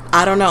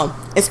 I don't know.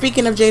 And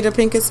speaking of Jada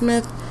Pinkett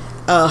Smith,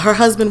 her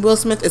husband Will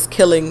Smith is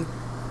killing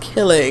it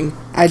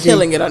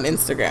on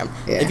Instagram.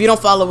 Yeah. If you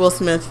don't follow Will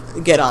Smith,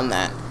 get on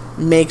that.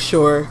 Make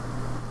sure.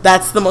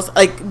 That's the most,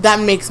 that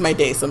makes my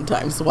day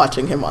sometimes,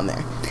 watching him on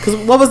there. Because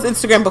what was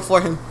Instagram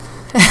before him?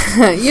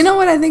 You know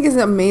what I think is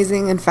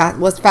amazing and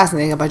what's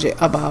fascinating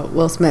about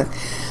Will Smith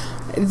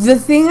The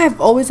thing I've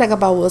always liked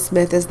about Will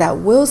Smith is that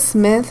Will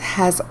Smith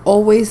has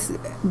always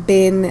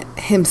been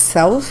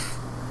himself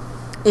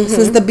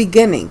since the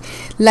beginning.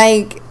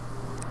 Like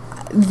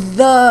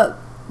the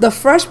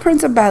Fresh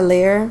Prince of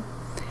Bel-Air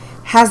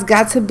has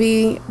got to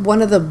be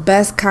one of the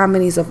best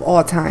comedies of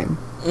all time.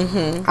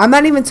 I'm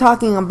not even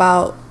talking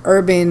about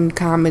urban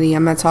comedy.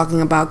 I'm not talking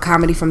about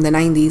comedy from the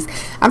 90s.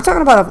 I'm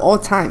talking about of all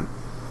time.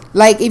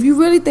 Like, if you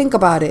really think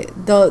about it,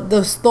 the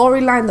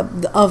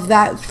storyline of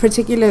that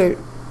particular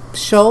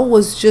show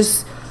was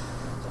just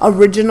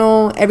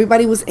original.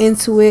 Everybody was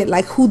into it.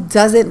 Like, who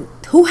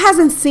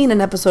hasn't seen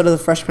an episode of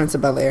The Fresh Prince of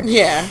Bel-Air?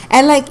 Yeah.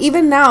 And like,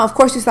 even now, of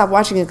course you stop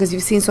watching it because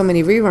you've seen so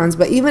many reruns,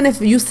 but even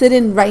if you sit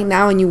in right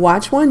now and you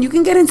watch one, you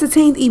can get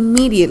entertained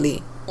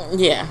immediately.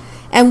 Yeah.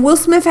 And Will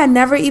Smith had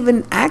never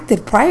even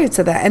acted prior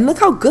to that. And look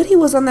how good he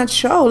was on that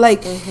show.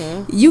 Like,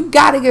 you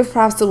got to give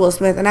props to Will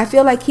Smith. And I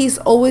feel like he's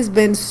always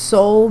been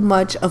so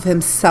much of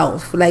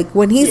himself. Like,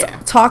 when he's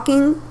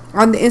talking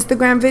on the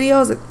Instagram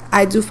videos,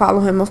 I do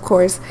follow him, of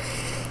course.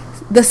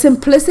 The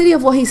simplicity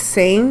of what he's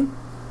saying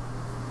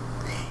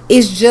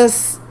is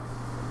just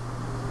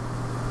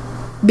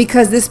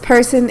because this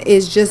person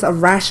is just a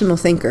rational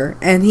thinker.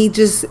 And he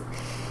just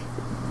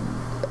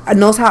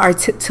knows how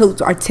to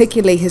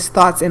articulate his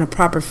thoughts in a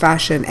proper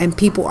fashion, and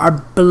people are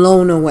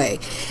blown away.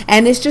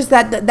 And it's just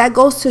that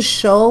goes to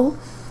show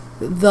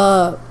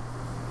the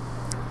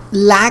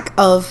lack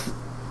of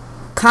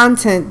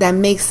content that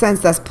makes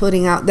sense that's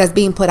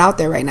being put out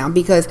there right now,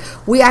 because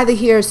we either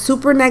hear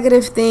super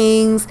negative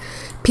things,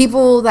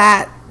 people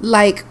that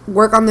like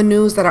work on the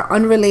news that are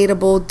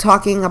unrelatable,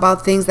 talking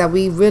about things that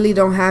we really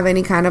don't have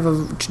any kind of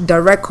a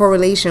direct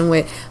correlation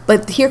with.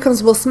 But here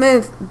comes Will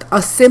Smith,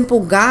 a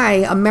simple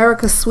guy,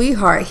 America's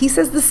sweetheart. He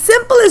says the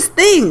simplest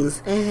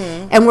things,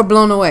 and we're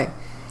blown away.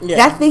 Yeah.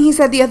 That thing he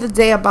said the other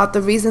day about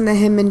the reason that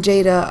him and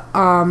Jada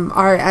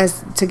are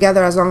as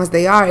together as long as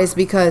they are is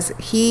because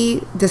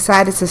he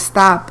decided to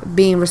stop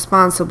being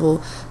responsible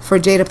for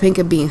Jada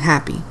Pinkett being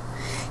happy.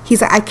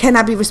 He's like, I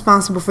cannot be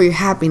responsible for your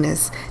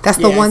happiness. That's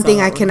the one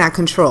thing I cannot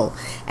control.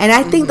 And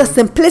I think the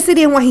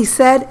simplicity in what he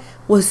said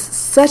was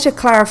such a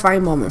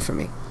clarifying moment for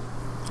me.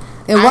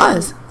 It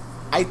was.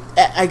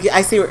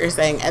 I see what you're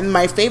saying. And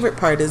my favorite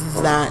part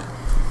is that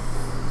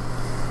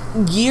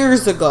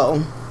years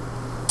ago,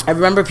 I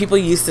remember people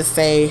used to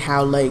say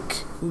how, like,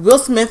 Will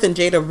Smith and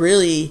Jada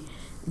really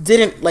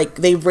didn't, like,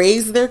 they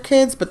raised their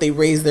kids, but they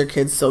raised their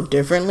kids so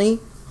differently.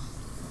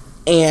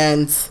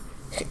 And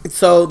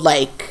so,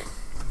 like,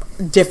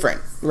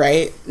 different,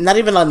 right? Not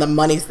even on the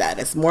money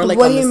status, more like,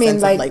 what on do you the mean,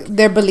 sense like, of, like,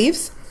 their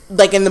beliefs?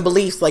 Like, in the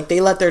beliefs, like,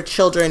 they let their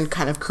children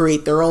kind of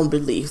create their own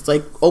beliefs,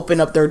 like, open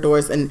up their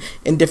doors and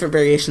in different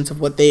variations of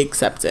what they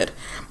accepted.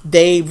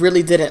 They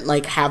really didn't,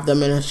 like, have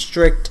them in a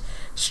strict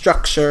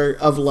structure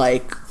of,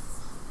 like,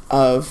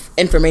 of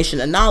information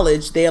and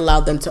knowledge. They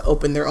allowed them to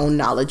open their own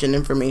knowledge and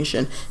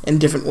information in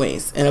different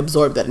ways and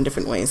absorb that in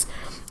different ways.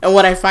 And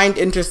what I find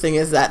interesting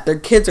is that their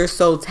kids are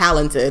so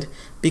talented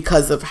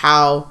because of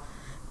how,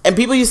 and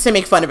people used to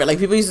make fun of it. Like,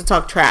 people used to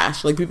talk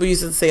trash. Like, people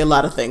used to say a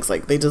lot of things.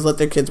 Like, they just let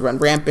their kids run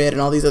rampant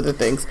and all these other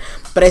things.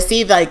 But I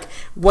see, like,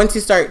 once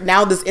you start,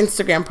 now this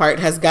Instagram part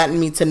has gotten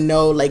me to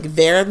know, like,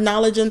 their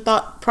knowledge and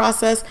thought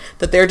process,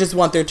 that they just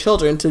want their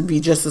children to be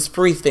just as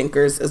free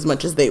thinkers as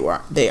much as they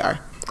are.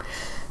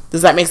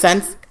 Does that make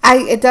sense?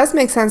 It does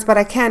make sense, but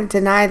I can't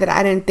deny that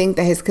I didn't think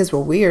that his kids were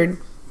weird.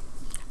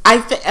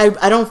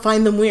 I don't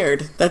find them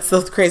weird. That's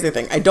the crazy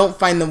thing. I don't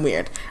find them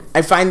weird.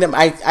 I find them,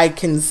 I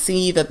can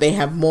see that they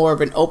have more of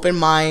an open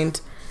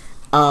mind,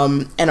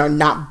 and are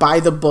not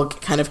by the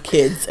book kind of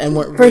kids, and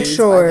weren't raised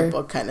by the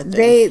book kind of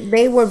thing.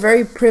 They were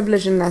very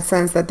privileged in that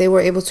sense, that they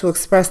were able to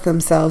express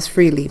themselves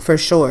freely, for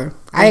sure.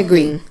 I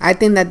agree. I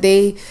think that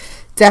they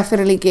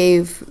definitely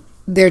gave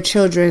their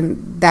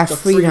children that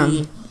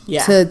freedom.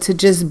 To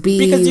just be,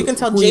 because you can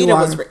tell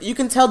you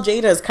can tell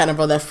Jada is kind of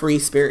on that free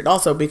spirit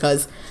also,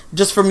 because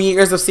just from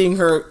years of seeing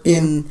her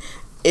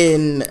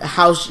in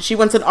how she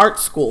went to art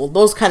school,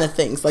 those kind of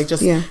things, like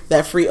just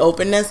that free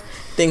openness,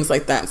 things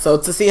like that. So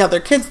to see how their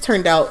kids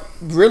turned out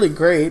really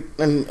great,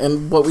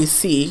 and what we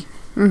see,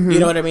 you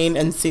know what I mean,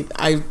 and see,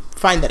 I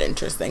find that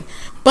interesting.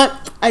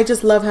 But I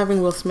just love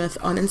having Will Smith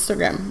on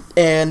Instagram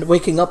and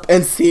waking up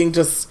and seeing,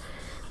 just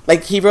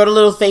like, he wrote a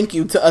little thank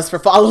you to us for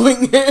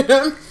following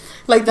him.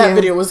 Like, that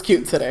video was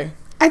cute today.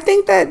 I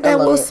think that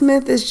Will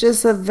Smith is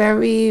just a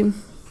very...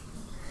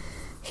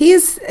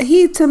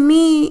 To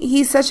me,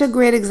 he's such a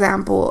great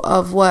example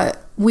of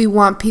what we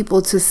want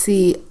people to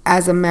see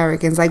as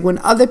Americans. Like, when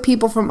other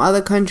people from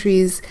other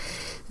countries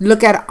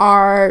look at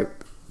our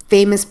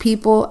famous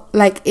people,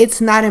 like,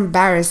 it's not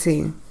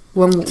embarrassing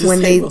when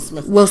they...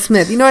 Will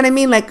Smith. You know what I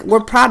mean? Like,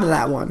 we're proud of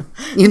that one.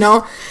 You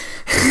know?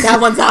 That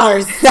one's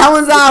ours. That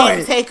one's ours. You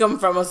can't take them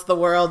from us, the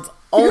world's...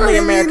 Only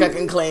America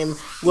can claim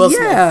Will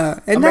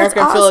Smith. And America that's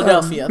and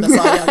Philadelphia. That's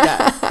all y'all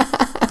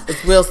got.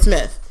 It's Will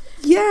Smith.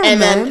 Yeah,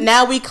 and then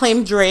now we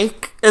claim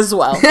Drake as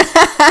well.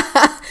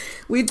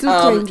 We do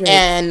claim Drake.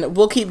 And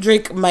we'll keep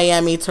Drake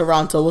Miami,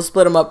 Toronto. We'll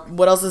split them up.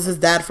 What else is his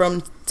dad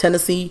from?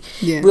 Tennessee.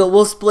 Yeah.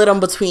 We'll split them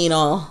between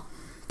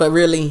But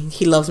really,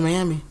 he loves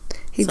Miami.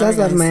 He Sorry, does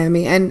love guys.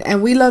 Miami,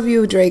 and we love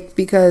you, Drake,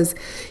 because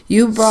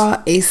you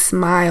brought a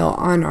smile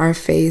on our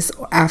face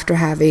after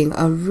having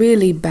a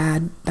really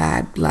bad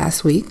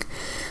last week.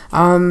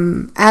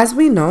 As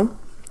we know,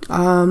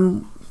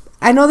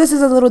 I know this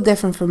is a little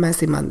different from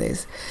Messy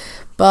Mondays,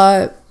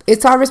 but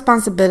it's our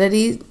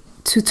responsibility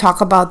to talk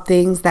about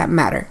things that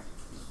matter.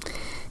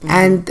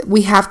 And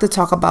we have to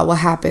talk about what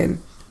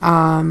happened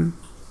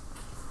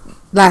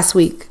last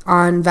week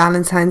on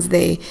Valentine's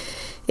Day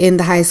in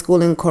the high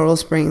school in Coral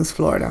Springs,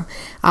 Florida.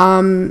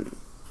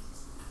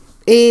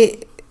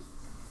 It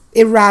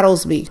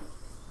rattles me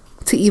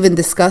to even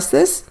discuss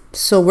this.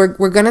 So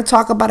we're going to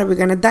talk about it. We're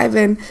going to dive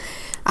in.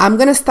 I'm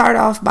going to start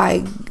off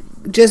by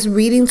just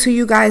reading to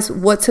you guys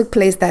what took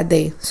place that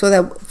day, so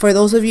that for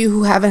those of you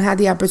who haven't had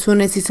the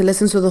opportunity to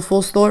listen to the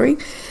full story,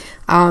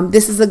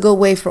 this is a good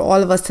way for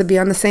all of us to be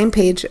on the same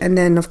page. And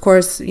then, of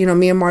course,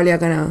 me and Marley are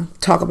going to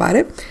talk about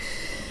it.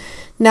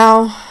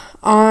 Now,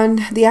 on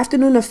the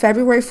afternoon of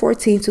February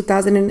 14,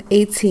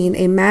 2018,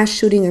 a mass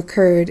shooting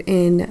occurred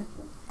in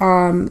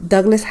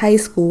Douglas High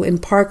School in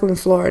Parkland,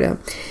 Florida,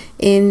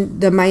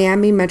 in the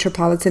Miami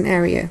metropolitan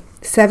area.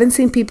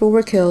 17 people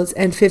were killed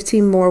and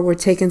 15 more were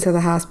taken to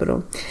the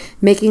hospital,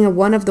 making it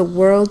one of the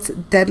world's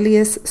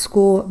deadliest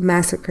school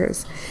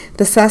massacres.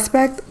 The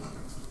suspect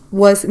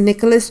was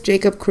Nicholas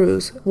Jacob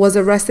Cruz, was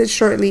arrested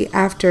shortly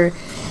after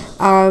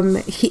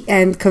he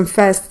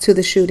confessed to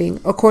the shooting.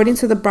 According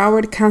to the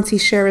Broward County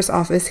Sheriff's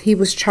Office, he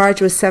was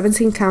charged with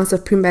 17 counts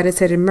of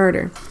premeditated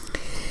murder.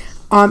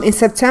 In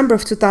September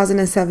of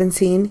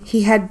 2017,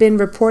 he had been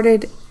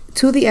reported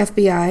to the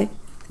FBI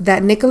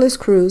that Nicholas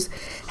Cruz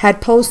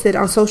had posted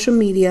on social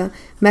media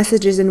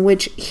messages in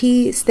which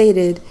he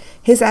stated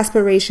his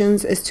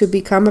aspirations is to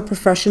become a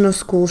professional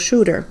school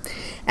shooter,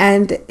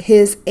 and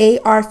his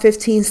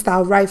AR-15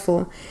 style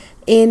rifle.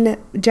 In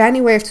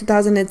January of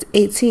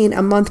 2018,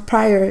 a month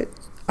prior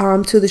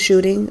to the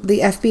shooting, the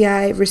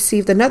FBI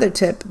received another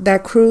tip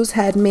that Cruz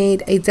had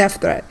made a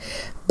death threat,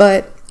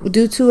 but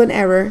due to an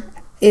error,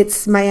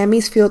 its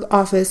Miami's field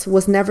office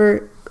was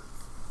never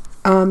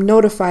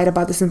notified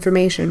about this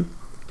information.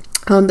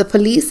 The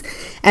police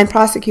and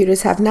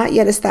prosecutors have not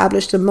yet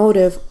established a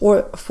motive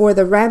for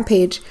the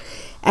rampage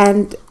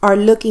and are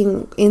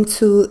looking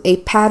into a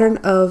pattern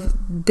of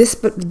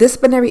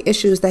disciplinary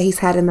issues that he's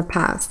had in the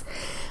past.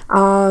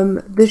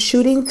 The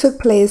shooting took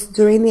place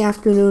during the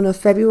afternoon of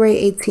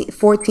February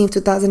 14,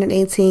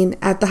 2018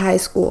 at the high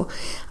school.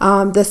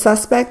 The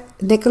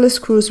suspect, Nicholas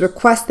Cruz,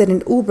 requested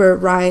an Uber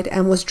ride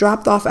and was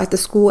dropped off at the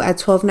school at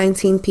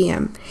 12:19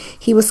 p.m.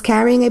 He was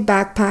carrying a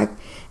backpack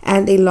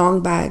and a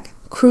long bag.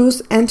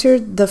 Cruz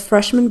entered the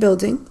freshman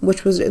building,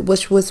 which was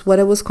what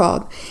it was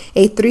called,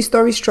 a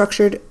 3-story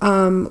structure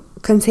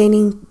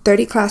containing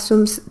 30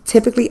 classrooms,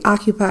 typically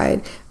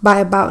occupied by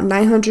about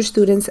 900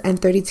 students and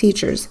 30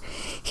 teachers.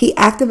 He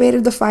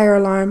activated the fire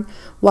alarm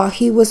while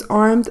he was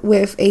armed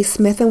with a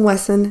Smith &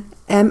 Wesson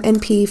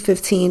M&P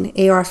 15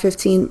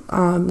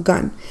 AR-15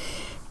 gun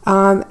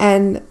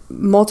and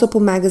multiple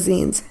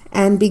magazines,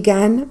 and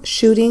began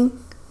shooting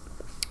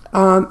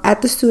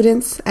at the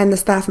students and the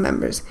staff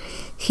members.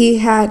 He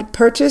had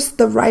purchased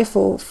the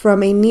rifle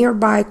from a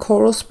nearby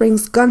Coral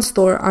Springs gun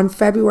store on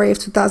February of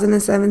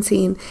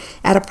 2017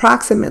 at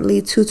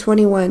approximately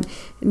 2:21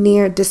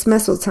 near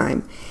dismissal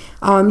time.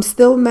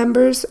 Still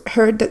members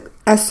heard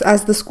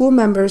as the school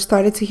members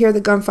started to hear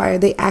the gunfire,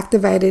 they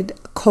activated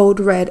Code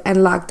Red and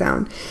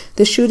lockdown.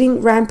 The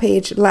shooting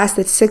rampage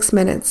lasted 6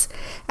 minutes.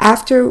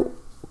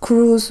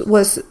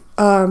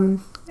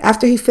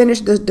 After he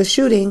finished the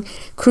shooting,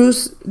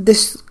 Cruz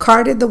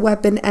discarded the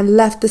weapon and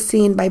left the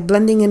scene by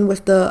blending in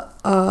with the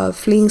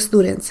fleeing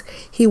students.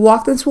 He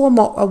walked into a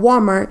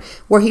Walmart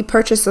where he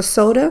purchased a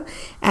soda,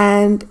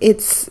 and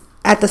it's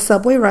at the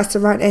Subway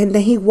restaurant, and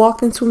then he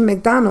walked into a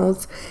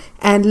McDonald's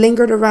and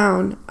lingered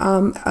around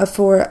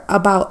for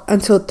about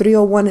until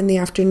 3:01 in the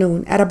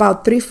afternoon. At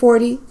about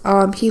 3:40,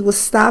 he was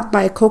stopped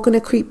by a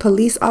Coconut Creek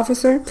police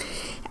officer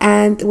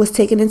and was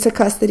taken into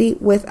custody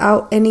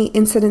without any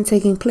incident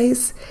taking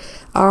place.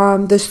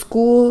 The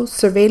school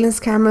surveillance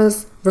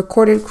cameras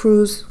recorded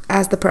Cruz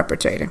as the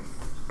perpetrator.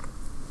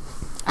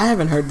 I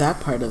haven't heard that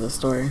part of the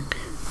story.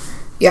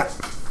 Yeah.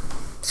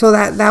 So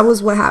that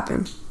was what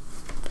happened.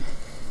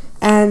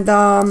 And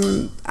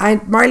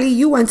Marley,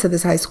 you went to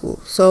this high school,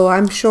 so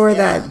I'm sure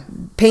that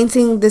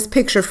painting this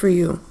picture for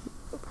you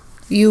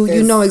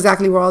know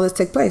exactly where all this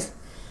took place.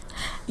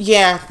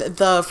 Yeah,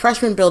 the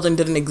freshman building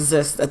didn't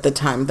exist at the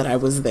time that I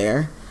was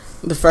there.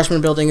 The freshman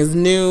building is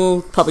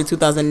new, probably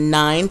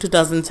 2009,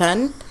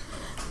 2010.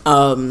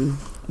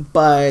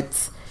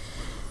 But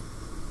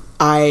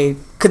I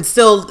could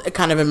still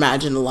kind of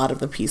imagine a lot of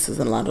the pieces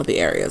and a lot of the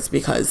areas,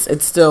 because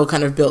it's still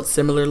kind of built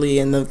similarly,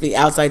 and the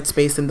outside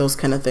space and those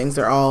kind of things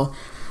are all,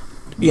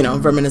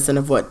 reminiscent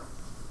of what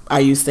I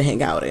used to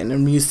hang out in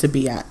and used to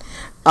be at.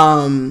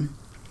 I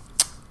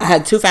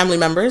had 2 family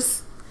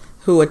members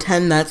who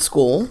attend that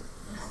school.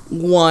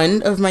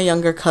 One of my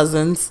younger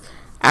cousins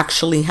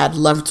actually had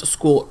left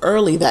school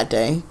early that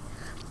day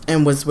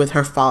and was with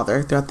her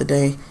father throughout the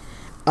day.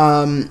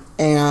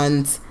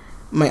 And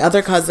My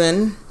other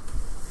cousin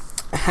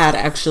had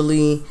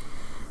actually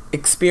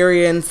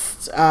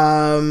experienced,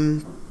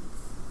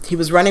 he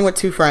was running with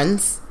two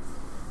friends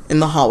in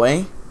the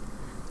hallway,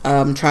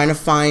 trying to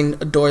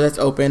find a door that's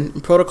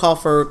open. Protocol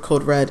for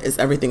Code Red is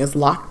everything is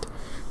locked.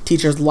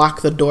 Teachers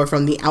lock the door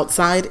from the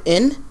outside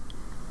in,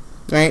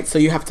 right? So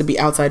you have to be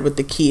outside with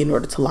the key in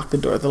order to lock the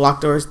door. The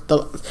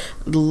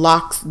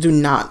doors do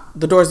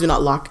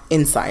not lock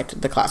inside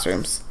the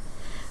classrooms.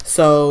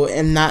 So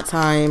in that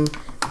time,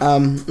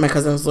 my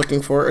cousin was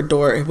looking for a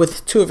door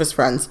with two of his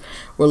friends.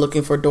 Were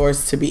looking for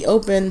doors to be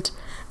opened.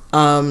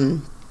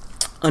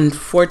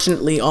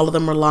 Unfortunately, all of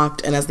them were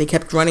locked, and as they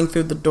kept running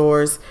through the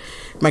doors,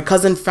 my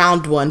cousin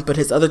found one, but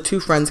his other two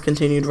friends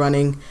continued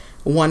running.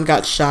 One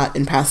got shot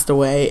and passed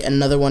away, and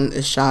another one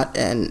is shot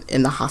and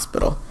in the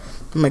hospital.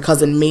 My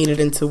cousin made it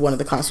into one of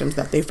the classrooms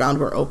that they found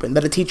were open,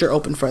 that a teacher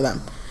opened for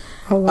them.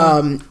 Oh, wow.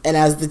 And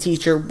as the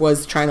teacher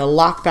was trying to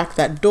lock back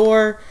that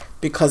door,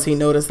 because he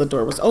noticed the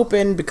door was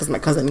open, because my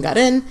cousin got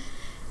in,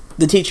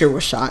 the teacher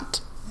was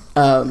shot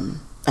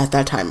at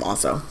that time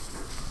also.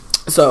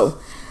 So,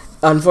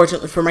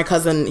 unfortunately for my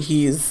cousin,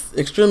 he's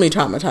extremely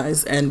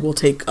traumatized and will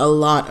take a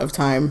lot of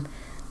time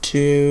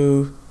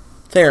to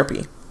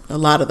therapy, a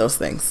lot of those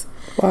things.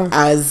 Wow.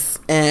 As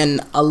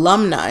an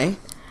alumni,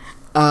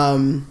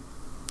 a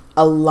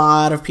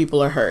lot of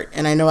people are hurt.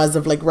 And I know as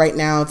of like right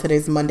now,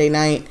 today's Monday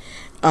night,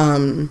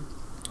 in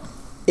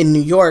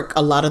New York,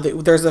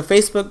 there's a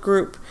Facebook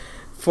group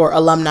for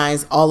alumni,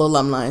 all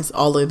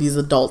of these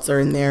adults are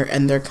in there,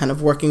 and they're kind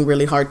of working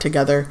really hard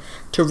together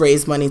to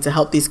raise money to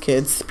help these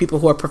kids, people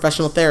who are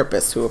professional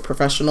therapists, who are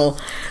professional,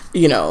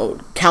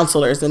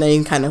 counselors in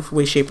any kind of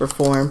way, shape, or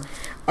form,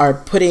 are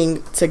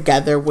putting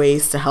together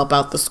ways to help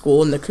out the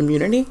school and the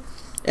community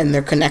and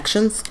their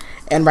connections.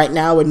 And right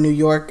now in New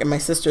York, and my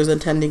sister's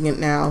attending it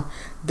now,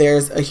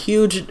 there's a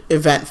huge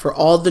event for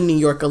all the New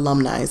York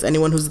alumni,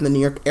 anyone who's in the New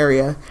York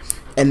area,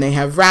 and they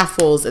have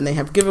raffles and they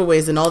have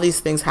giveaways and all these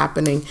things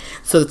happening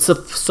so to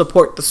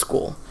support the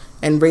school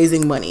and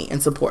raising money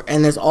and support.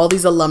 And there's all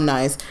these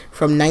alumni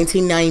from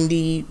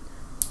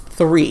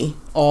 1993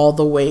 all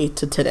the way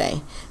to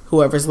today.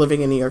 Whoever's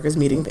living in New York is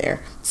meeting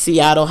there.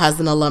 Seattle has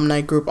an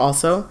alumni group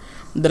also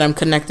that I'm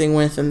connecting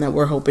with, and that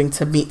we're hoping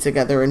to meet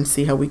together and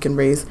see how we can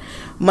raise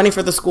money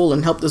for the school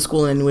and help the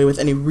school in any way with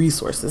any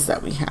resources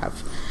that we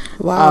have.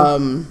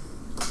 Wow.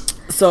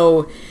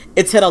 So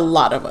it's hit a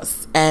lot of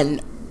us.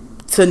 And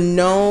to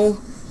know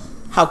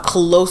how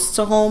close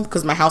to home,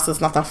 because my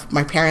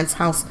parents'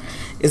 house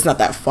is not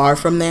that far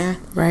from there.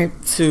 Right.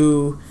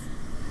 To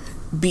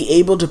be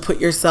able to put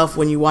yourself,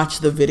 when you watch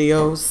the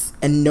videos,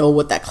 and know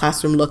what that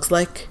classroom looks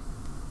like.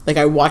 Like,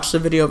 I watched a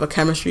video of a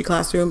chemistry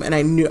classroom, and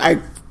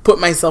I put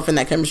myself in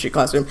that chemistry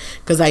classroom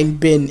because I'd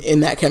been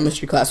in that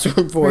chemistry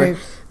classroom for,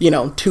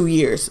 2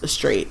 years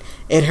straight.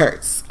 It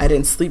hurts. I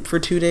didn't sleep for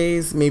 2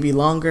 days, maybe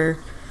longer.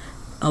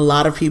 A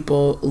lot of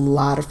people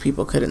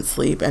couldn't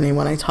sleep.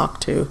 Anyone I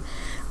talked to,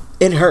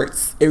 it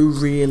hurts. It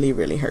really,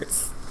 really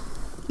hurts.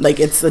 Like,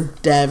 it's a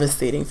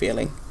devastating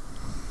feeling.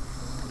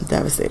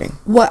 Devastating.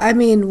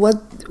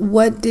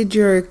 What did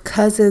your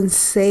cousins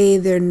say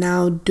they're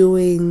now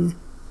doing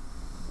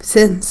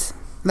since?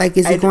 Like,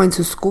 is he going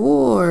to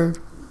school, or?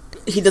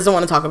 He doesn't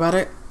want to talk about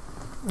it.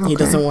 Okay. He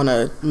doesn't want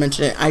to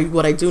mention it.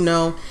 What I do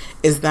know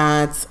is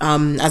that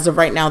as of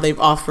right now, they've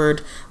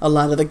offered a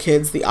lot of the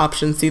kids the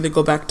options to either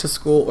go back to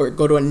school or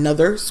go to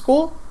another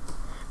school.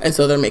 And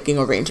so they're making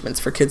arrangements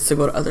for kids to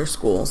go to other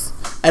schools.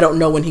 I don't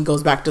know when he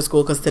goes back to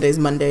school because today's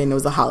Monday and it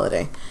was a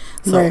holiday.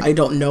 So right. I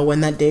don't know when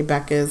that day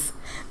back is.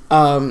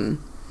 But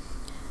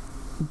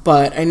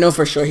I know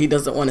for sure he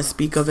doesn't want to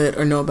speak of it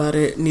or know about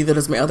it. Neither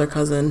does my other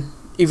cousin,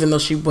 even though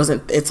she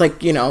wasn't. It's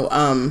like,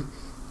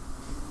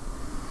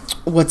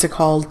 what's it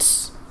called?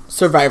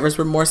 Survivor's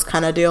remorse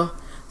kind of deal.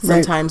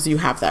 Sometimes you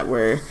have that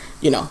where,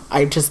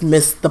 I just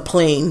missed the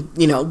plane,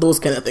 those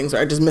kind of things, or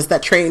I just missed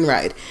that train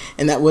ride,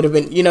 and that would have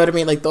been, you know what I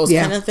mean? Like, those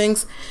kind of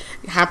things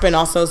happen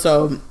also.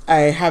 So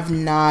I have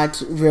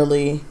not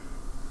really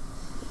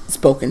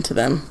spoken to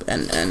them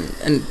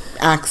and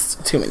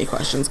asked too many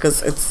questions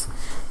because it's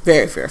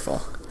very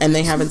fearful, and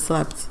they haven't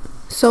slept.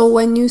 So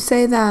when you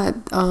say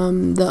that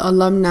the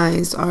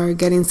alumni are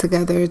getting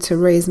together to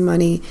raise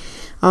money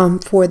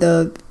for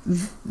the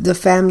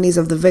families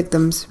of the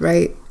victims,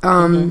 right?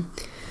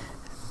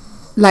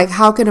 Like,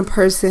 how can a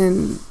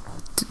person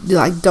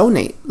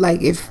donate?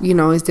 Like, if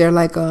is there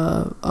like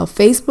a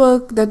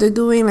Facebook that they're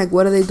doing? Like,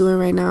 what are they doing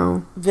right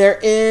now? There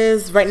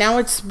is right now.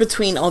 It's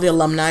between all the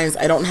alumni.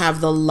 I don't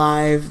have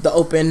the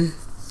open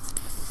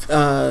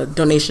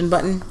donation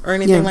button or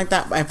anything like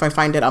that. If I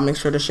find it, I'll make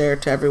sure to share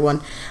it to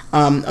everyone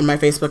on my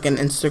Facebook and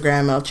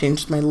Instagram. I'll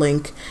change my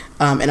link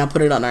and I'll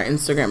put it on our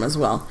Instagram as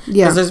well.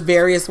 Because there's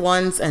various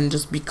ones, and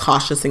just be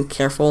cautious and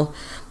careful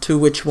to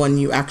which one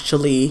you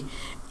actually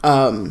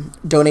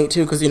donate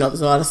to, because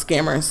there's a lot of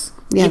scammers.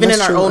 Even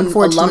in our own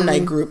alumni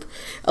group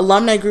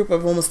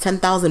of almost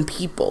 10,000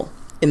 people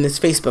in this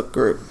Facebook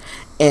group,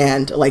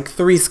 and like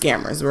 3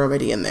 scammers were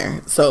already in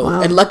there. So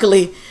and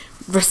luckily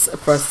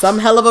for some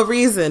hell of a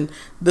reason,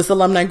 this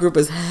alumni group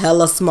is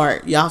hella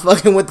smart. Y'all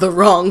fucking with the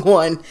wrong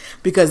one,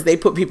 because they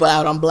put people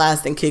out on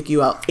blast and kick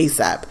you out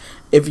ASAP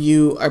if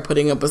you are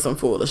putting up with some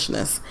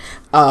foolishness.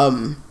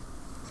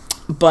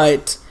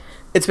 But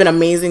it's been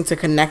amazing to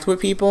connect with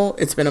people.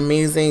 It's been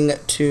amazing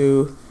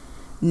to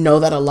know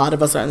that a lot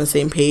of us are on the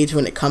same page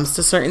when it comes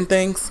to certain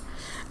things.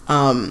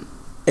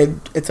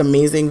 It's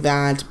amazing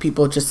that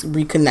people just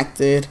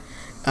reconnected,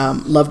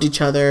 loved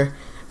each other,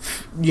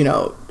 you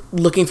know,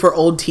 looking for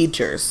old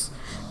teachers,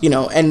 you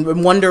know,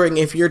 and wondering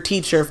if your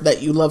teacher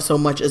that you love so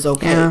much is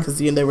okay, because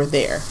they were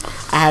there.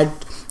 I had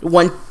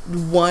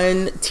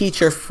one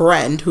teacher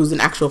friend who's an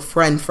actual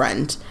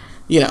friend,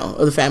 you know,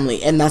 of the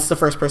family, and that's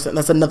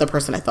another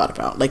person I thought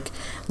about, like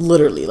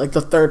literally, like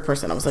the third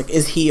person. I was like,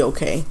 is he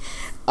okay?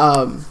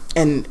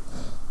 And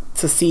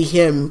to see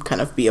him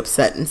kind of be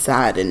upset and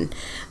sad, and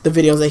the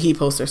videos that he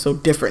posts are so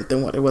different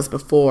than what it was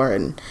before,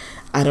 and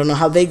I don't know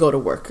how they go to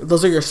work.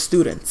 Those are your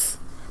students.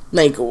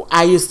 Like,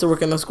 I used to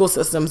work in the school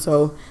system,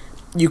 so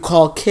you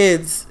call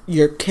kids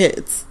your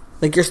kids.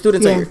 Like, your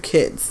students are your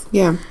kids.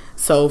 Yeah.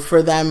 So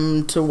for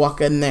them to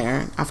walk in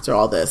there after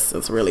all this,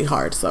 it's really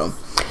hard. So,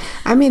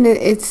 I mean,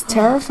 it's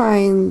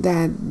terrifying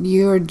that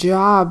your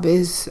job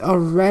is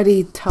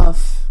already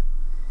tough,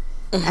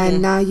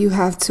 and now you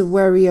have to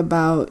worry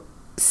about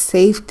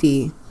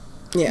safety.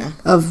 Yeah.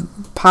 Of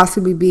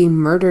possibly being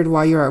murdered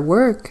while you're at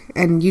work,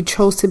 and you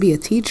chose to be a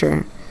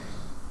teacher.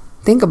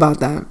 Think about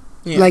that.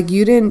 Yeah. Like,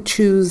 you didn't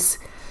choose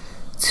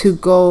to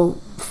go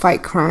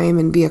fight crime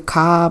and be a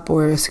cop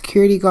or a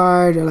security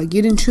guard, or like,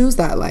 you didn't choose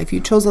that life.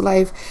 You chose a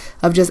life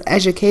of just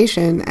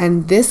education,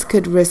 and this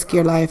could risk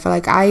your life.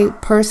 Like, I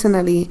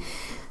personally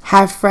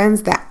have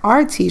friends that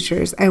are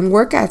teachers and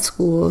work at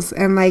schools,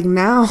 and like,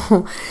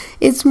 now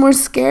it's more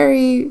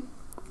scary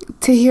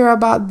to hear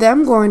about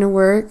them going to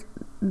work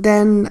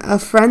than a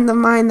friend of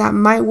mine that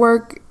might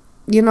work,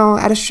 you know,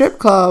 at a strip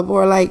club,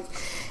 or like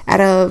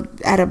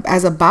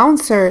as a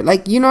bouncer.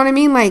 Like, you know what I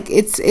mean? Like,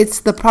 it's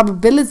the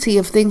probability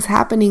of things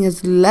happening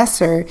is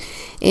lesser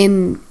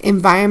in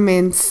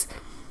environments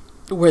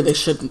where they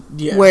shouldn't,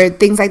 where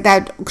things like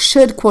that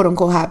should, quote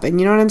unquote, happen.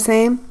 You know what I'm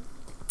saying?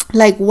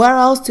 Like, where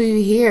else do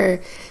you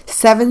hear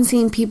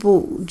 17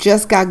 people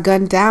just got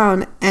gunned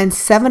down and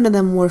 7 of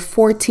them were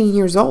 14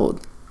 years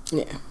old?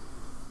 Yeah.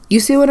 You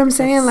see what I'm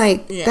saying?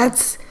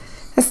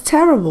 That's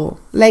terrible.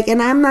 Like,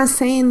 and I'm not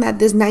saying that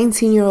this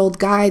 19-year-old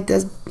guy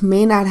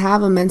may not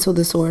have a mental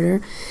disorder,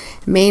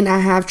 may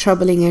not have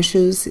troubling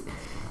issues.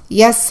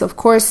 Yes, of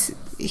course,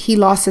 he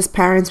lost his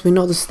parents. We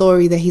know the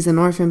story that he's an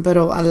orphan, but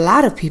a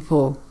lot of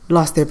people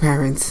lost their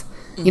parents.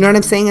 You know what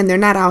I'm saying? And they're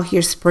not out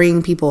here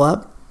spraying people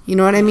up. You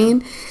know what I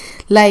mean?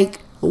 Like,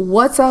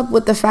 what's up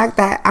with the fact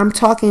that I'm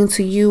talking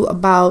to you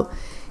about,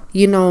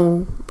 you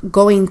know,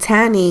 going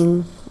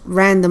tanning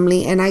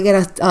randomly, and I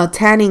get a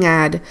tanning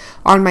ad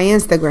on my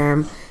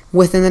Instagram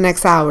within the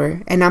next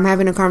hour, and I'm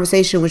having a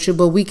conversation with you,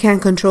 but we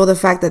can't control the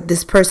fact that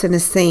this person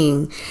is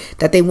saying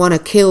that they want to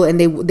kill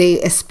and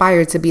they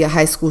aspire to be a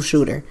high school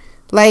shooter.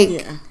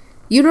 Like,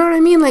 you know what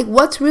I mean? Like,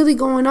 what's really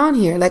going on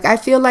here? Like, I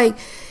feel like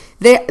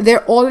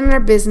they're all in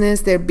their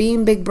business. They're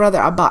being big brother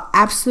about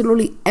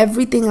absolutely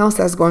everything else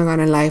that's going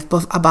on in life,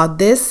 but about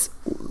this,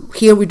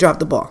 here we drop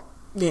the ball.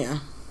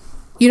 Yeah.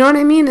 You know what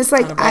I mean? It's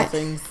like,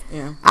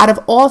 out of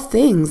all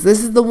things,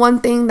 this is the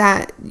one thing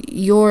that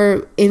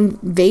your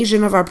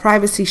invasion of our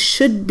privacy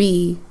should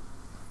be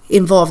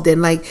involved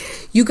in. Like,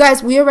 you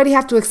guys, we already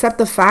have to accept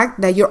the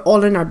fact that you're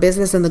all in our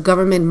business and the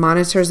government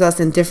monitors us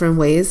in different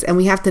ways, and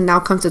we have to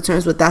now come to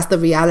terms with that's the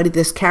reality.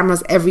 There's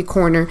cameras every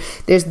corner,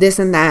 there's this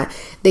and that.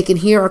 They can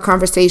hear our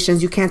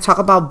conversations. You can't talk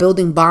about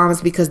building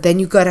bombs because then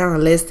you got on a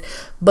list,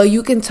 but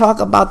you can talk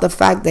about the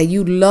fact that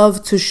you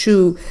love to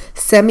shoot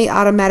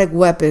semi-automatic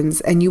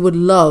weapons and you would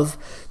love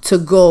to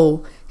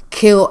go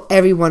kill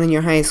everyone in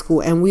your high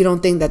school, and we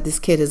don't think that this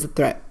kid is a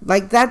threat.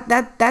 Like,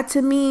 that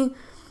to me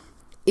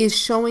is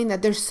showing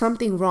that there's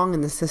something wrong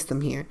in the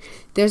system here.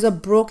 There's a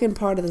broken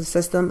part of the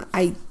system.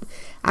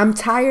 I'm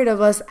tired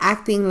of us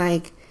acting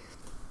like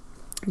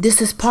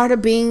this is part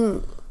of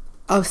being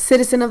a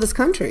citizen of this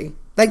country.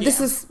 Like,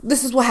 this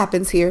is what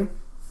happens here.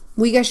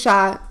 We get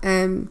shot,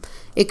 and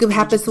it could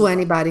happen to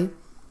anybody.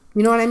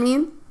 You know what I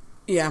mean?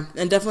 Yeah,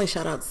 and definitely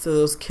shout outs to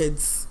those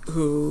kids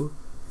who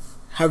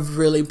have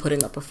really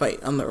putting up a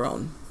fight on their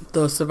own.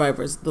 Those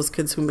survivors, those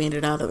kids who made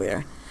it out of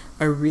there,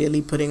 are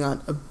really putting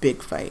on a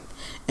big fight.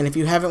 And if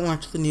you haven't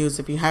watched the news,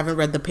 if you haven't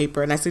read the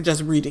paper, and I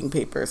suggest reading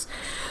papers,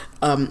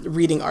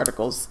 reading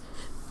articles,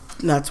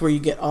 that's where you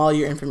get all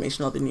your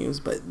information, all the news.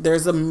 But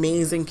there's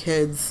amazing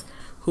kids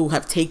who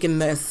have taken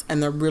this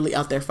and they're really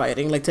out there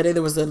fighting. Like, today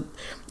there was a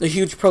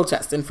huge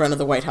protest in front of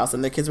the White House,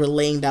 and the kids were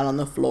laying down on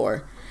the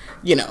floor,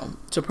 you know,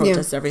 to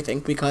protest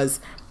everything, because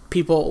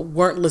people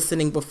weren't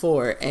listening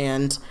before,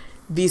 and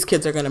these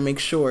kids are going to make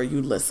sure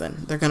you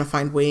listen. They're going to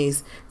find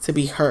ways to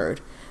be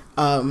heard.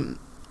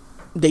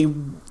 They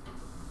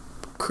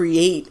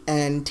create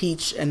and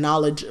teach and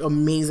knowledge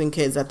amazing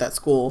kids at that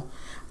school,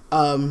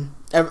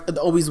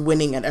 always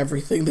winning at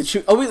everything,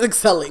 always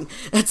excelling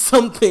at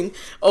something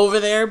over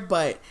there.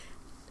 But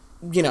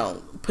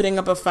putting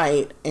up a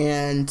fight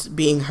and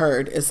being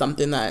heard is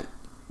something that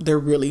they're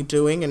really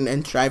doing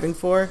and striving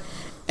for.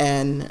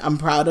 And I'm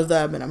proud of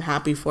them and I'm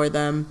happy for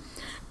them.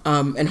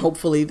 And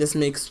hopefully this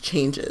makes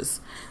changes.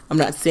 I'm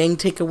not saying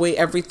take away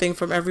everything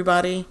from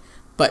everybody,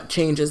 but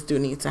changes do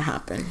need to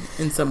happen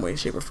in some way,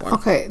 shape, or form.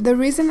 Okay, the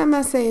reason I'm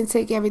not saying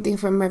take everything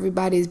from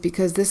everybody is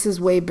because this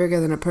is way bigger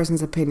than a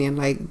person's opinion.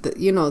 Like, this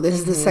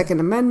is the Second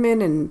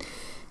Amendment,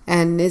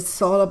 and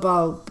it's all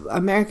about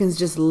Americans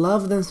just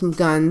love them some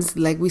guns.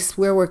 Like, we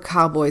swear we're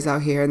cowboys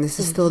out here, and this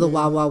is still the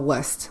Wild Wild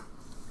West.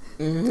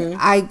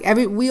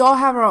 We all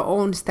have our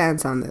own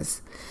stance on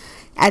this.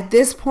 At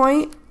this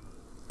point,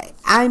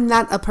 I'm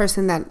not a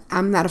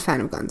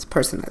fan of guns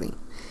personally.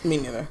 Me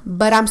neither.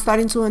 But I'm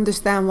starting to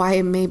understand why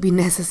it may be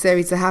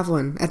necessary to have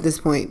one at this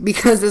point.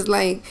 Because it's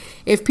like,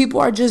 if people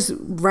are just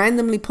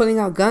randomly pulling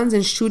out guns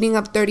and shooting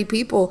up 30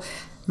 people,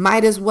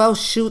 might as well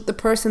shoot the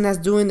person that's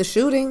doing the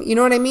shooting. You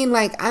know what I mean?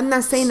 Like, I'm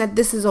not saying that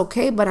this is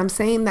okay, but I'm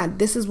saying that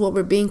this is what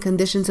we're being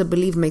conditioned to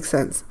believe makes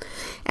sense.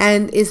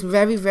 And it's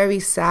very, very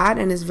sad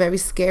and it's very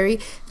scary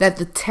that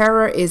the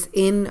terror is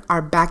in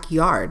our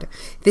backyard.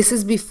 This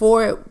is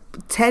before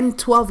 10,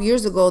 12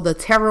 years ago. The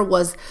terror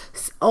was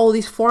all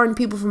these foreign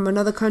people from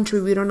another country.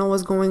 We don't know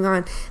what's going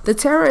on. The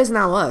terror is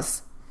now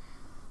us.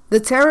 The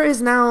terror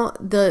is now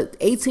the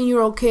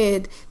 18-year-old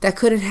kid that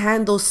couldn't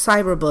handle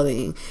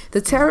cyberbullying.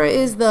 The terror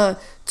is the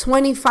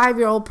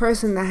 25-year-old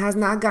person that has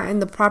not gotten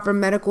the proper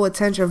medical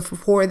attention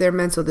for their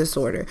mental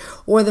disorder.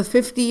 Or the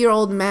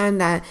 50-year-old man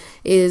that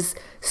is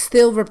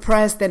still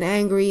repressed and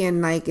angry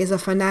and like is a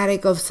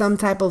fanatic of some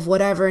type of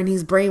whatever and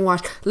he's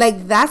brainwashed.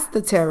 Like, that's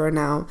the terror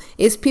now.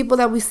 It's people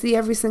that we see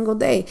every single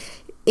day.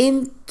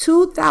 In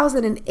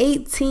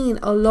 2018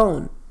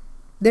 alone,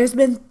 there's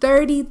been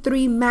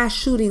 33 mass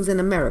shootings in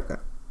America.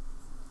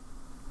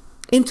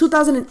 In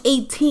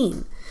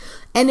 2018.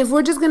 And if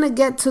we're just going to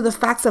get to the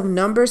facts of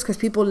numbers, because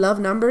people love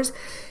numbers,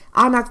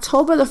 on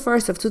October the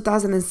 1st of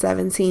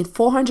 2017,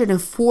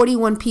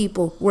 441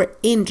 people were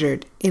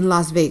injured in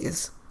Las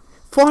Vegas.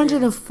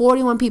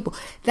 441 people.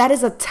 That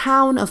is a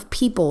town of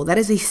people. That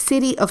is a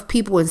city of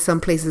people in some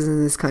places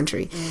in this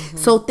country.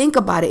 So think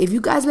about it. If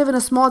you guys live in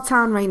a small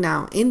town right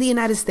now in the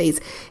United States,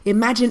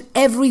 imagine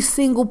every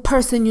single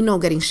person you know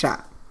getting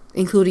shot,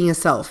 including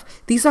yourself.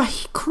 These are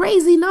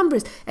crazy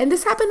numbers. And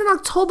this happened on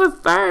October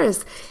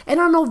 1st. And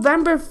on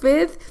November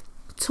 5th,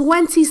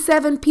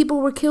 27 people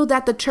were killed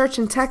at the church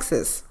in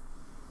Texas.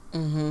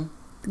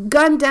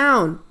 Gunned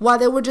down while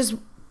they were just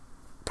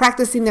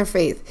practicing their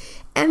faith.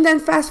 And then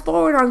fast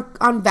forward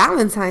on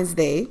Valentine's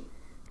Day.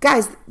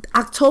 Guys,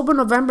 October,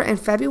 November, and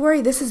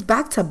February, this is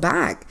back to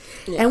back.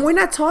 Yeah. And we're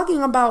not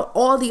talking about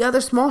all the other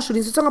small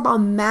shootings. We're talking about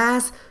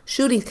mass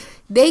shootings.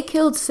 They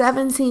killed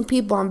 17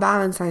 people on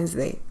Valentine's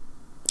Day.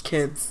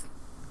 Kids.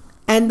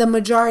 And the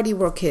majority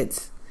were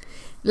kids.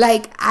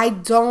 Like,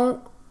 and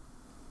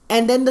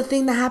then the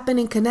thing that happened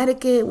in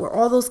Connecticut where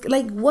all those,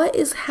 like, what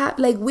is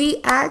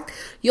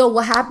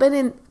what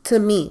happened to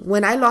me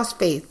when I lost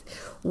faith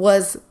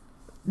was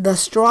the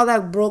straw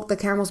that broke the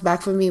camel's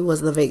back for me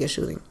was the Vegas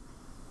shooting.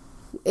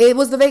 It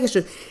was the Vegas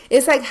shooting.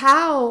 It's like,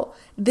 how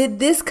did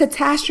this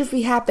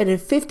catastrophe happen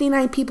and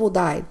 59 people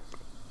died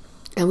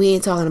and we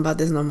ain't talking about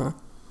this no more?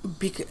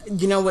 Because,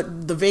 you know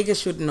what, the Vegas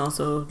shooting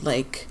also,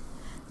 like,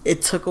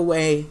 it took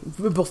away,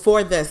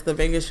 before this, the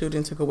Vegas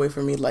shooting took away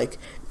from me, like,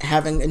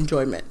 having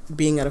enjoyment,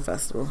 being at a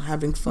festival,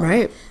 having fun,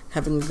 right,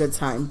 having a good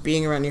time,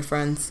 being around your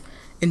friends,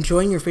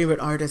 enjoying your favorite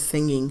artist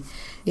singing,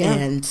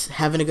 and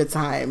having a good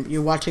time.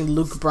 You're watching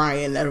Luke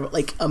Bryan,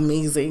 like,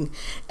 amazing,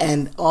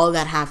 and all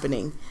that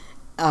happening.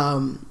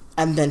 And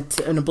then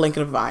in a blink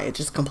of an eye, it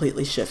just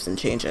completely shifts and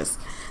changes.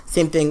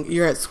 Same thing,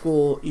 you're at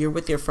school, you're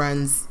with your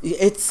friends.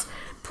 It's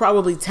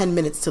probably 10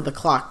 minutes to the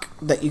clock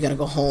that you got to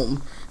go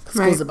home.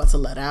 School's about to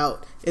let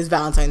out. It's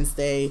Valentine's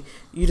Day.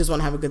 You just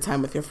want to have a good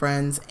time with your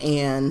friends,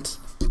 and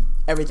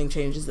everything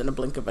changes in a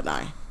blink of an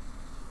eye.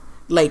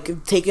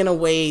 Like, taking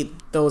away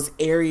those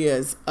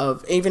areas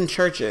of, even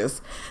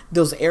churches,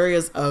 those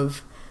areas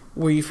of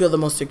where you feel the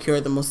most secure,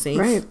 the most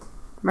safe,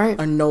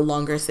 are no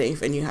longer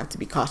safe, and you have to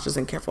be cautious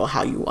and careful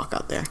how you walk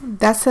out there.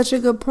 That's such a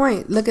good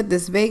point. Look at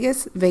this.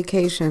 Vegas,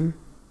 vacation.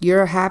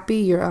 You're happy,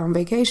 you're on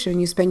vacation.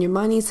 You spend your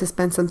money to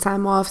spend some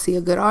time off, see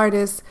a good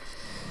artist.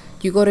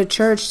 You go to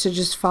church to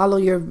just follow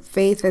your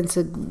faith and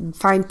to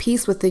find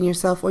peace within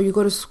yourself. Or you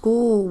go to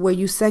school where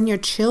you send your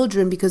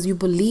children because you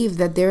believe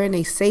that they're in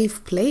a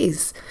safe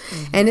place.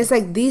 And it's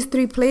like these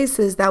three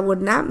places that were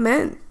not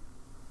meant.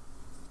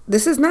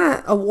 This is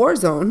not a war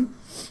zone.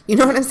 You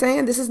know what I'm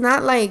saying? This is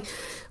not like,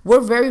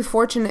 we're very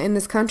fortunate in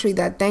this country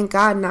that, thank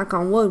God, knock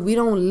on wood, we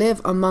don't live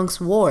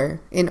amongst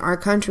war in our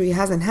country. It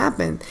hasn't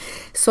happened.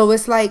 So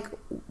it's like,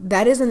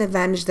 that is an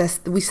advantage that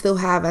we still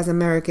have as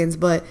Americans,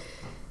 but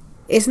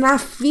it's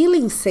not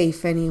feeling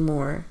safe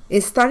anymore.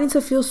 It's starting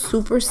to feel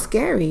super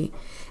scary.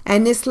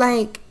 And it's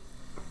like,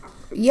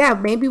 yeah,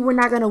 maybe we're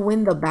not going to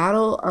win the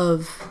battle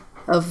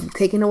of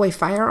taking away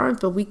firearms,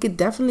 but we could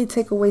definitely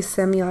take away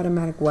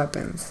semi-automatic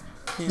weapons.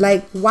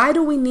 Like, why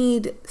do we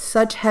need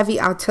such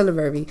heavy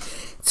artillery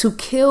to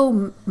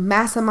kill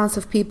mass amounts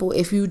of people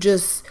if you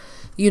just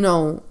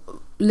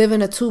live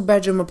in a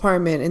 2-bedroom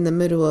apartment in the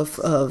middle of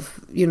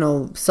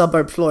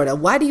suburb Florida.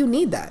 Why do you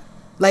need that?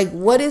 Like,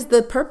 what is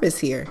the purpose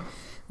here?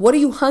 What are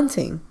you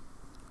hunting?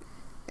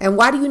 And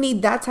why do you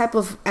need that type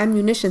of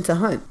ammunition to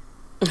hunt?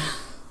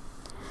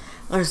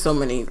 There's so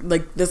many.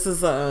 Like, this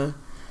is I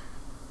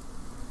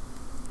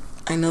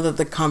know that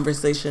the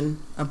conversation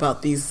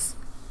about these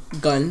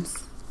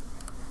guns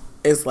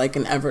is like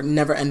an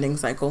never-ending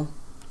cycle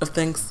of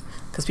things,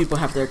 because people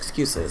have their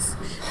excuses.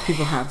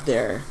 People have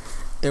their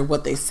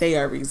what they say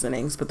are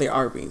reasonings, but they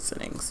are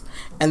reasonings.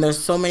 And there's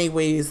so many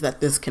ways that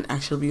this can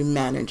actually be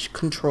managed,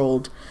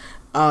 controlled.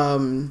 I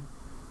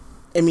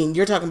mean,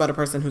 you're talking about a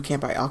person who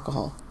can't buy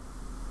alcohol.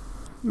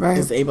 Right.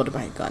 Is able to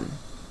buy a gun.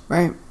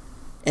 Right.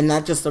 And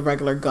not just a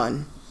regular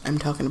gun. I'm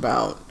talking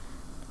about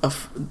a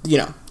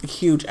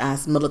huge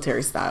ass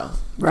military style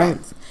right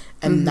guns.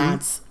 And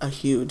that's a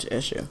huge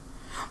issue.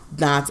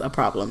 That's a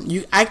problem.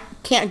 I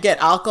can't get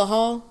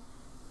alcohol,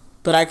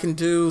 but I can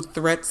do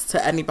threats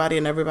to anybody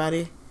and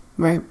everybody.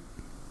 Right.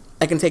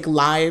 I can take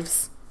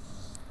lives,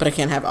 but I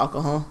can't have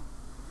alcohol.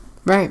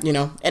 Right.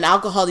 And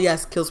alcohol,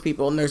 yes, kills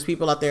people. And there's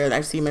people out there that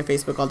I've seen my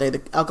Facebook all day.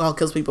 The alcohol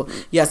kills people.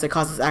 Yes, it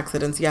causes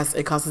accidents. Yes,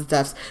 it causes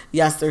deaths.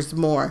 Yes, there's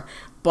more.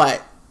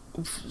 But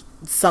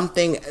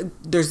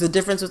there's a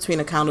difference between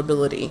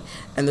accountability,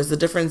 and there's a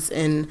difference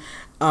in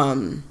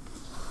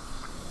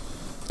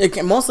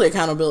mostly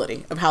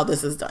accountability of how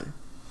this is done,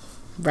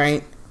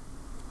 right?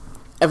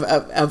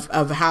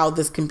 Of how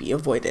this can be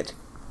avoided.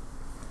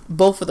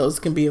 Both of those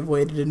can be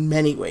avoided in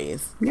many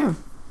ways. Yeah,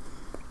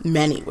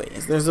 many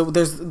ways.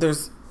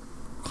 There's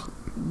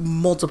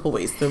multiple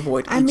ways to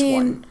avoid each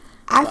one.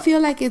 I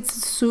feel like it's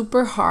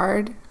super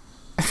hard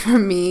for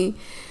me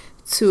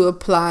to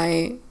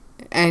apply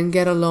and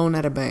get a loan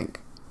at a bank.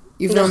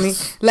 You feel me?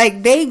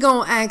 Like, they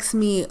gonna ask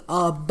me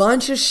a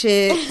bunch of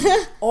shit,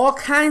 all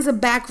kinds of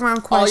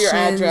background questions. All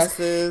your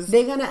addresses.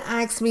 They're gonna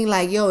ask me,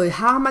 like, yo,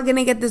 how am I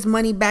gonna get this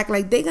money back?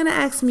 Like, they're gonna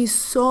ask me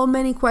so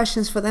many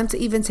questions for them to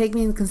even take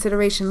me into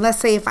consideration. Let's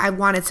say if I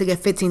wanted to get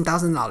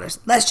 $15,000.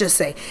 Let's just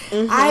say.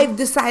 I've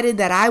decided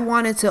that I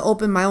wanted to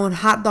open my own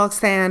hot dog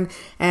stand,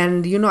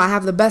 and, I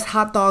have the best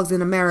hot dogs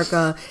in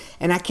America,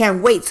 and I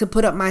can't wait to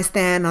put up my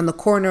stand on the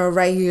corner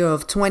right here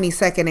of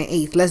 22nd and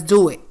 8th. Let's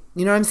do it.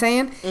 You know what I'm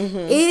saying?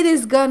 It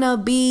is gonna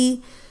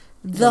be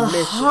the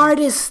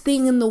hardest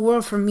thing in the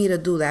world for me to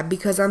do that,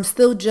 because I'm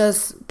still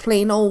just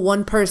plain old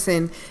one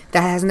person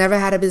that has never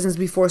had a business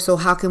before. So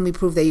how can we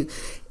prove that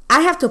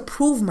I have to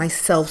prove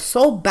myself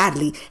so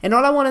badly, and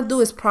all I want to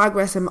do is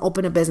progress and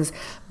open a business.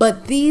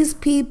 But these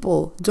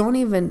people don't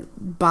even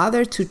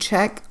bother to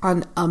check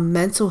on a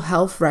mental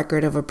health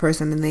record of a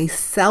person, and they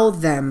sell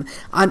them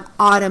an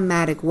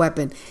automatic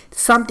weapon.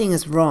 Something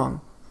is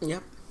wrong.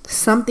 Yep.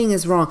 Something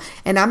is wrong.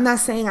 And I'm not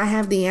saying I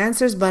have the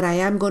answers, but I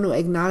am going to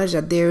acknowledge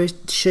that there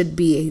should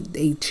be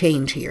a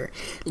change here.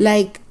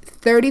 Like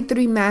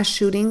 33 mass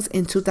shootings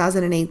in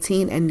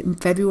 2018, and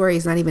February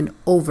is not even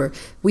over.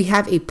 We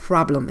have a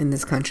problem in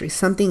this country.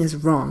 Something is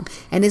wrong.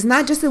 And it's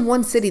not just in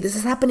one city. This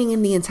is happening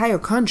in the entire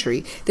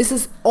country. This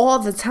is all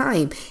the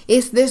time.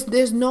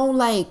 There's no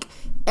like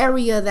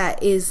area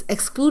that is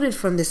excluded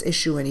from this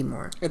issue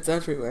anymore. It's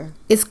everywhere.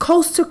 It's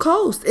coast to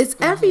coast. It's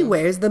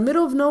everywhere. It's the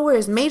middle of nowhere.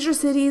 It's major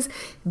cities,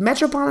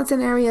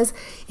 metropolitan areas.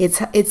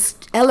 It's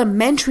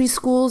elementary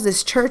schools.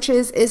 It's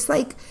churches. It's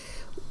like,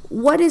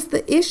 what is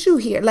the issue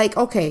here? Like,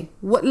 okay,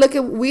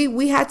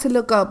 we had to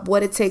look up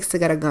what it takes to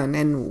get a gun,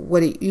 and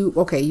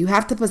you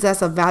have to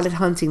possess a valid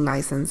hunting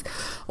license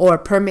or a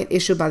permit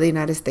issued by the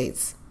United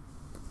States.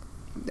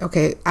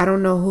 Okay, I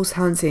don't know who's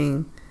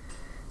hunting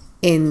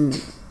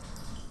in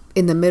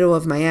the middle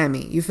of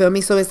Miami. You feel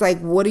me? So it's like,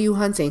 what are you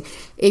hunting?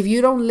 If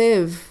you don't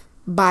live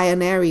by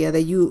an area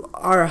that you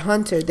are a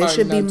hunter, there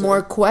should be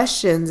more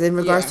questions in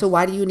regards to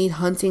why do you need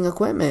hunting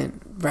equipment,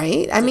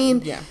 right? I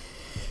mean,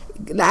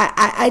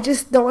 I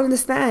just don't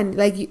understand.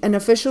 Like, an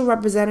official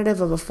representative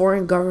of a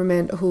foreign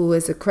government who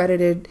is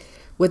accredited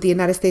with the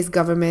United States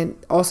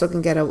government also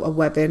can get a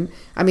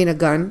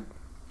gun.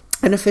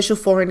 An official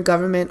foreign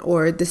government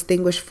or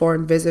distinguished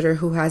foreign visitor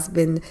who has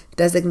been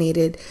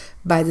designated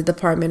by the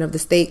Department of the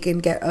State can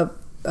get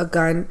a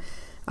gun.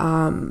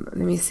 Let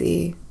me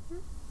see.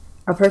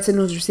 A person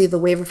who's received a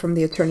waiver from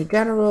the Attorney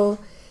General.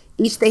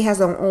 Each state has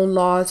their own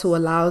law to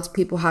allow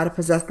people how to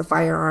possess the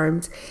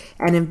firearms.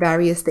 And in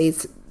various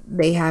states,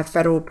 they have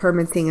federal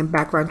permitting and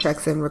background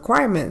checks and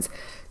requirements.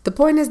 The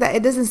point is that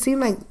it doesn't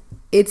seem like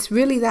it's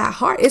really that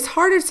hard. It's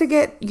harder to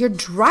get your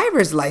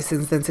driver's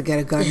license than to get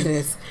a gun. It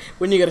is.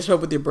 When you got to show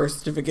up with your birth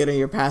certificate or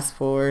your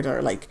passport,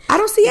 or like, I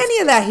don't see any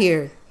of that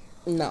here.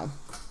 No.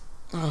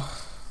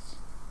 Oh.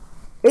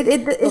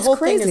 It's whole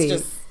crazy. Thing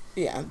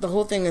is the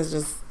whole thing is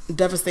just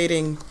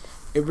devastating.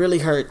 It really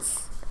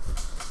hurts.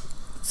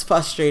 It's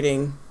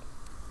frustrating.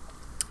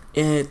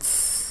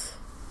 It's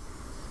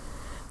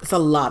a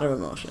lot of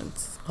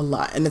emotions. A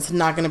lot. And it's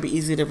not going to be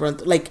easy to run.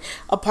 Like,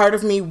 a part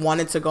of me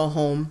wanted to go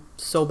home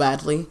so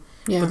badly.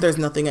 Yeah. But there's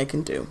nothing I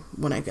can do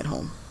when I get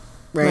home.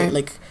 Right?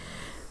 Like,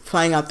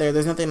 flying out there,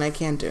 there's nothing I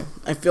can do.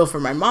 I feel for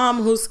my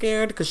mom who's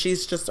scared because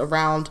she's just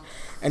around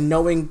and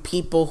knowing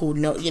people who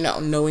know,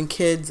 knowing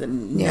kids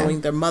and knowing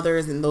their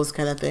mothers and those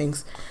kind of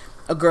things.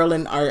 A girl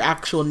in our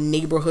actual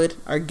neighborhood,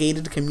 our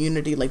gated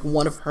community, like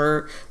one of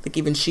her, like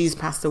even she's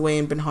passed away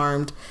and been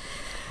harmed.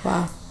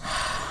 Wow.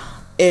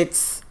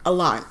 It's a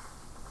lot.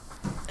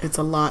 It's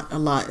a lot.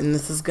 And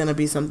this is going to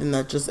be something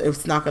that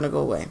it's not going to go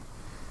away.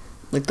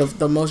 Like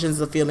the emotions,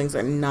 the feelings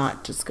are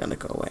not just going to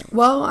go away.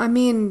 Well, I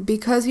mean,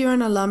 because you're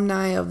an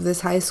alumni of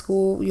this high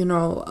school,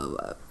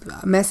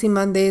 Messy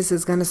Mondays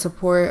is going to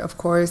support, of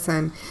course,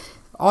 and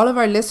all of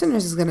our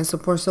listeners is going to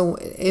support. So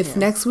if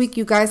next week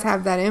you guys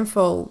have that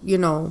info, we're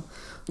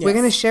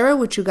going to share it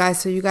with you guys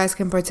so you guys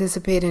can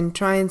participate in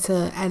trying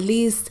to at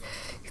least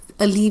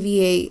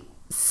alleviate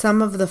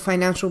some of the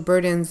financial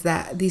burdens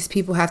that these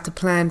people have to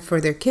plan for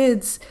their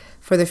kids,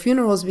 for their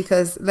funerals,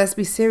 because let's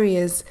be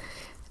serious,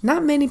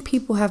 not many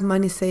people have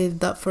money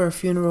saved up for a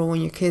funeral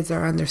when your kids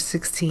are under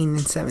 16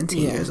 and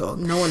 17 years old.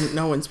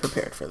 No one's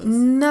prepared for this.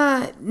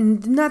 Not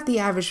the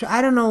average.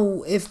 I don't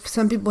know if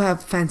some people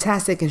have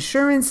fantastic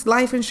insurance,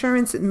 life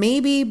insurance,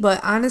 maybe,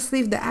 but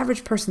honestly, the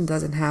average person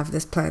doesn't have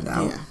this planned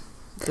out. Yeah.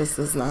 This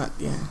is not,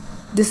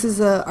 This is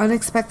a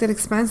unexpected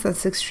expense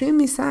that's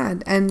extremely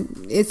sad,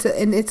 and it's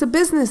a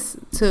business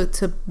to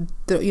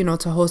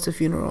host a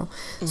funeral.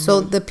 Mm-hmm. So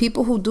the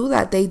people who do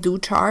that, they do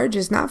charge.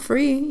 It's not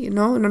free, you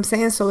know what I'm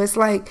saying? So it's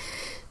like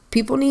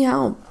people need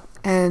help,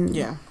 and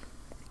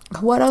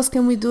what else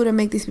can we do to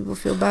make these people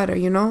feel better?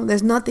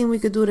 There's nothing we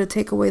could do to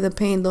take away the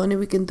pain. The only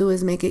we can do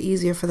is make it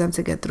easier for them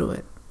to get through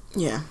it.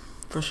 Yeah,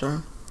 for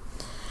sure.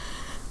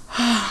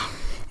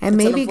 And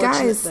maybe,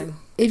 guys,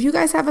 if you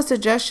guys have a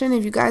suggestion,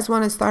 if you guys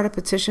want to start a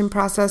petition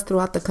process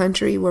throughout the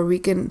country where we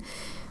can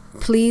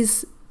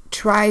please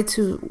try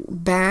to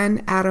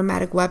ban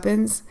automatic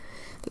weapons,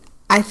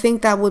 I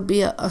think that would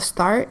be a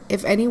start.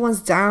 If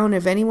anyone's down,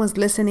 if anyone's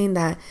listening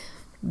that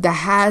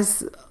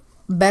has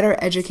better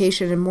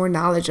education and more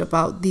knowledge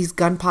about these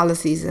gun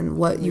policies and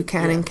what you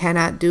can and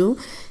cannot do,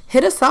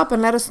 hit us up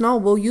and let us know.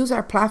 We'll use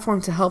our platform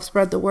to help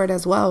spread the word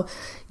as well.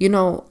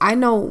 I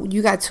know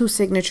you got 2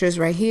 signatures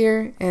right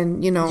here,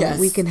 and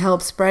we can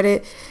help spread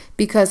it,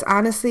 because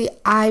honestly,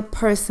 I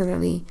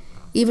personally,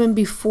 even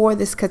before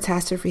this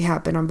catastrophe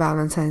happened on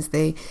Valentine's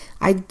Day,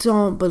 I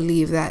don't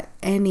believe that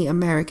any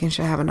American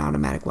should have an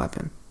automatic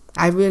weapon.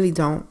 I really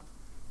don't.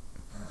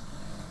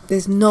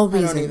 There's no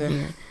reason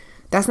here.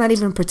 That's not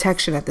even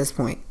protection at this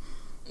point.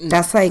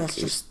 That's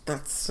just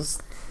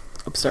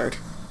absurd.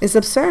 It's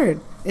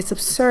absurd. It's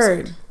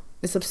absurd.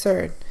 It's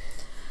absurd.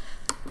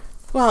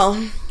 Well,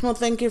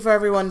 thank you for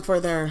everyone for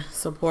their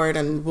support,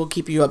 and we'll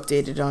keep you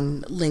updated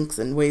on links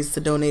and ways to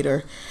donate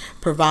or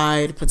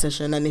provide,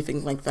 petition,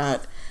 anything like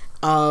that.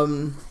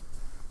 And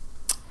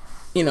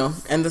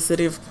the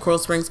city of Coral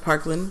Springs,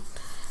 Parkland,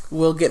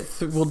 we'll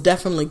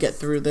definitely get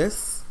through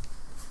this.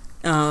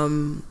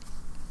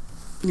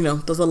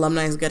 Those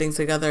alumni is getting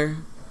together.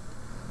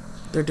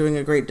 They're doing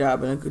a great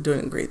job and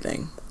doing a great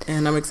thing.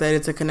 And I'm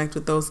excited to connect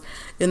with those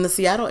in the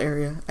Seattle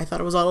area. I thought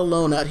I was all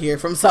alone out here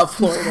from South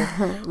Florida.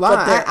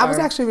 Wow, I was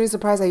actually really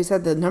surprised that you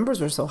said the numbers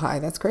were so high.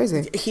 That's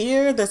crazy.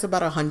 Here, there's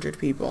about 100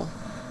 people,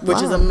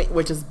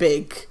 which is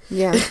big.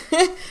 Yeah.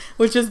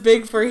 Which is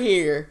big for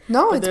here.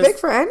 No, it's big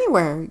for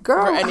anywhere.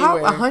 Girl, how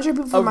 100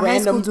 people from my high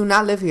school do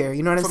not live here?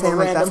 You know what I'm saying?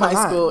 From a random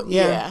high school,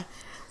 yeah.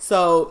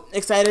 So,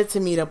 excited to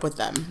meet up with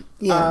them.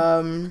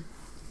 Yeah.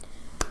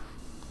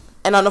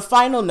 And on a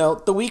final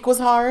note, the week was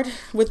hard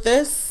with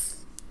this.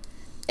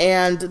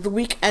 And the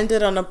week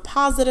ended on a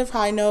positive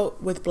high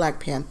note with Black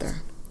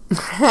Panther. And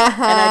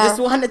I just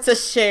wanted to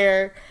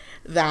share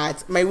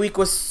that my week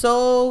was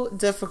so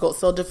difficult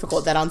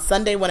that on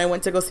Sunday when I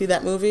went to go see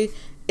that movie,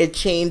 it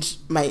changed,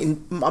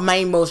 my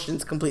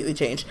emotions completely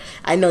changed.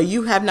 I know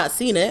you have not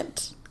seen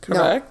it,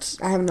 correct?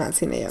 No, I have not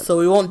seen it yet. So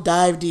we won't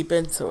dive deep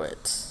into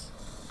it.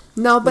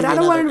 No, but I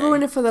don't want to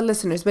ruin it for the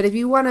listeners. But if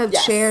you want to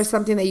share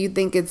something that you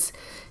think it's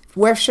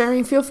worth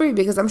sharing, feel free,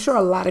 because I'm sure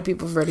a lot of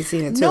people have already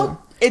seen it too. No,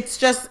 it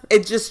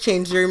just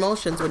changed your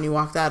emotions when you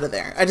walked out of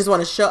there. I just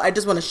want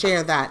to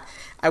share that.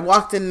 I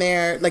walked in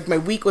there, like, my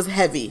week was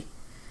heavy.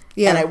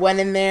 Yeah. And I went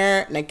in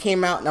there and I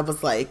came out and I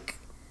was like,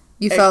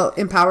 you felt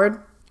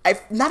empowered?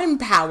 Not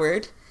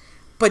empowered,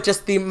 but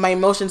just my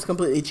emotions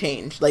completely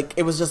changed. Like,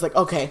 it was just like,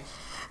 okay,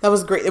 that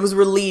was great. It was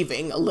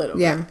relieving a little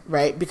bit,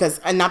 right?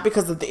 And not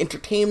because of the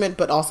entertainment,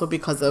 but also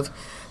because of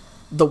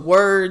the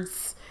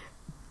words,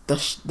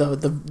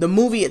 the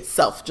movie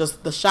itself,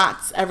 just the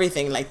shots,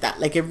 everything like that.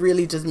 Like, it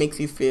really just makes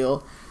you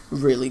feel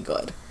really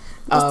good.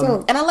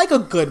 And I like a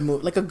good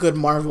movie, like a good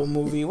Marvel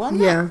movie. Why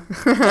not? Yeah.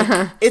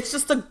 Like, it's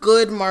just a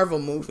good Marvel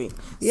movie.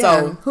 Yeah.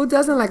 So, who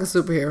doesn't like a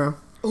superhero?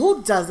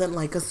 Who doesn't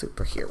like a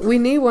superhero? We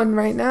need one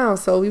right now,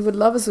 so we would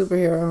love a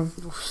superhero.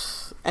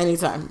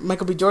 Anytime.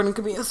 Michael B. Jordan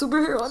could be a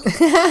superhero.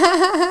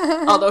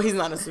 Although he's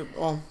not a super.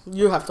 Well,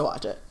 you have to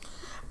watch it.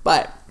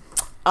 But,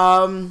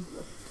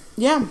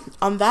 yeah,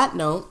 on that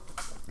note.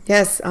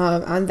 Yes,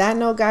 on that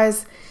note,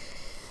 guys,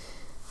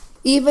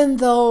 even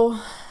though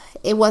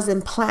it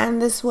wasn't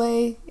planned this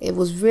way. It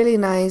was really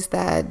nice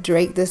that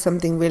Drake did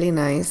something really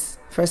nice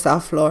for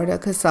South Florida,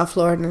 because South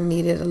Florida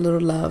needed a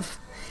little love,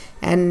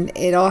 and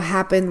it all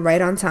happened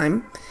right on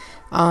time.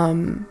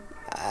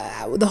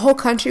 The whole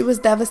country was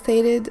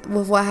devastated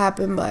with what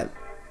happened, but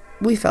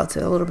we felt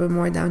it a little bit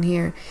more down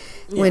here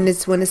when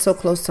it's so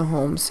close to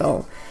home.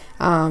 So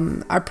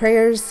our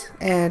prayers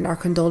and our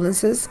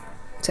condolences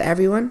to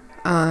everyone.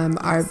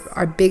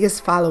 Our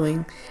biggest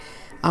following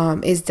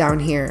is down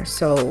here,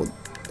 so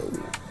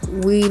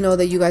we know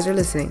that you guys are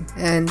listening,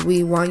 and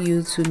we want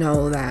you to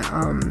know that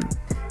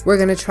we're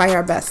gonna try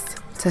our best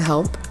to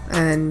help,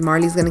 and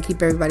Marley's gonna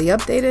keep everybody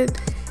updated,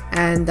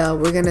 and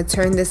we're gonna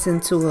turn this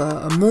into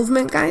a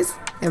movement, guys,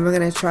 and we're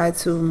gonna try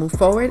to move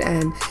forward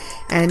and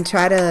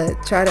try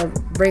to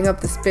bring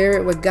up the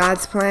spirit with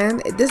God's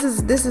plan.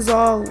 This is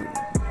all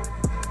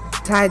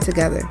tied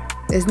together.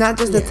 It's not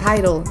just the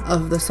title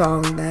of the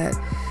song that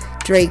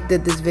Drake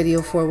did this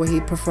video for, where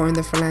he performed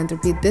the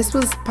philanthropy. This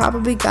was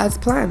probably God's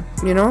plan,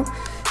 you know.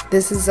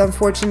 This is,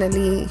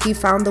 unfortunately, he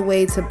found a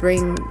way to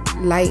bring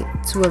light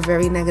to a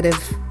very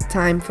negative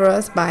time for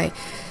us by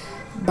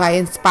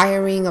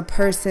inspiring a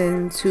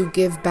person to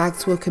give back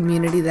to a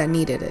community that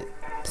needed it.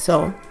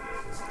 So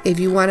if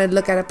you want to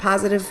look at a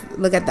positive,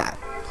 look at that.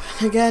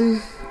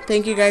 Again,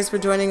 thank you guys for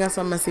joining us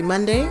on Messy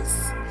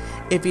Mondays.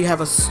 If you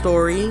have a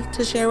story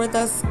to share with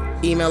us,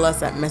 email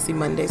us at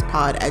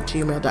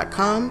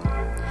messymondayspod@gmail.com.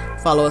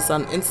 Follow us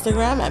on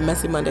Instagram at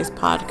Messy Mondays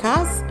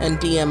Podcast, and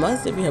DM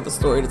us if you have a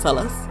story to tell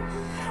us.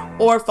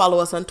 Or follow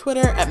us on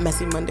Twitter at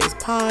Messy Mondays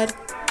Pod.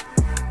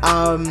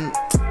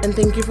 And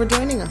thank you for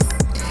joining us.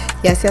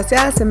 Yes.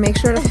 And make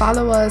sure to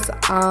follow us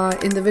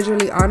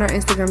individually on our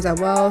Instagrams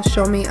as well.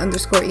 Show me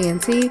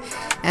 _ENT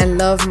and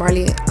love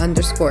Marley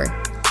 _.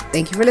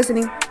 Thank you for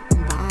listening.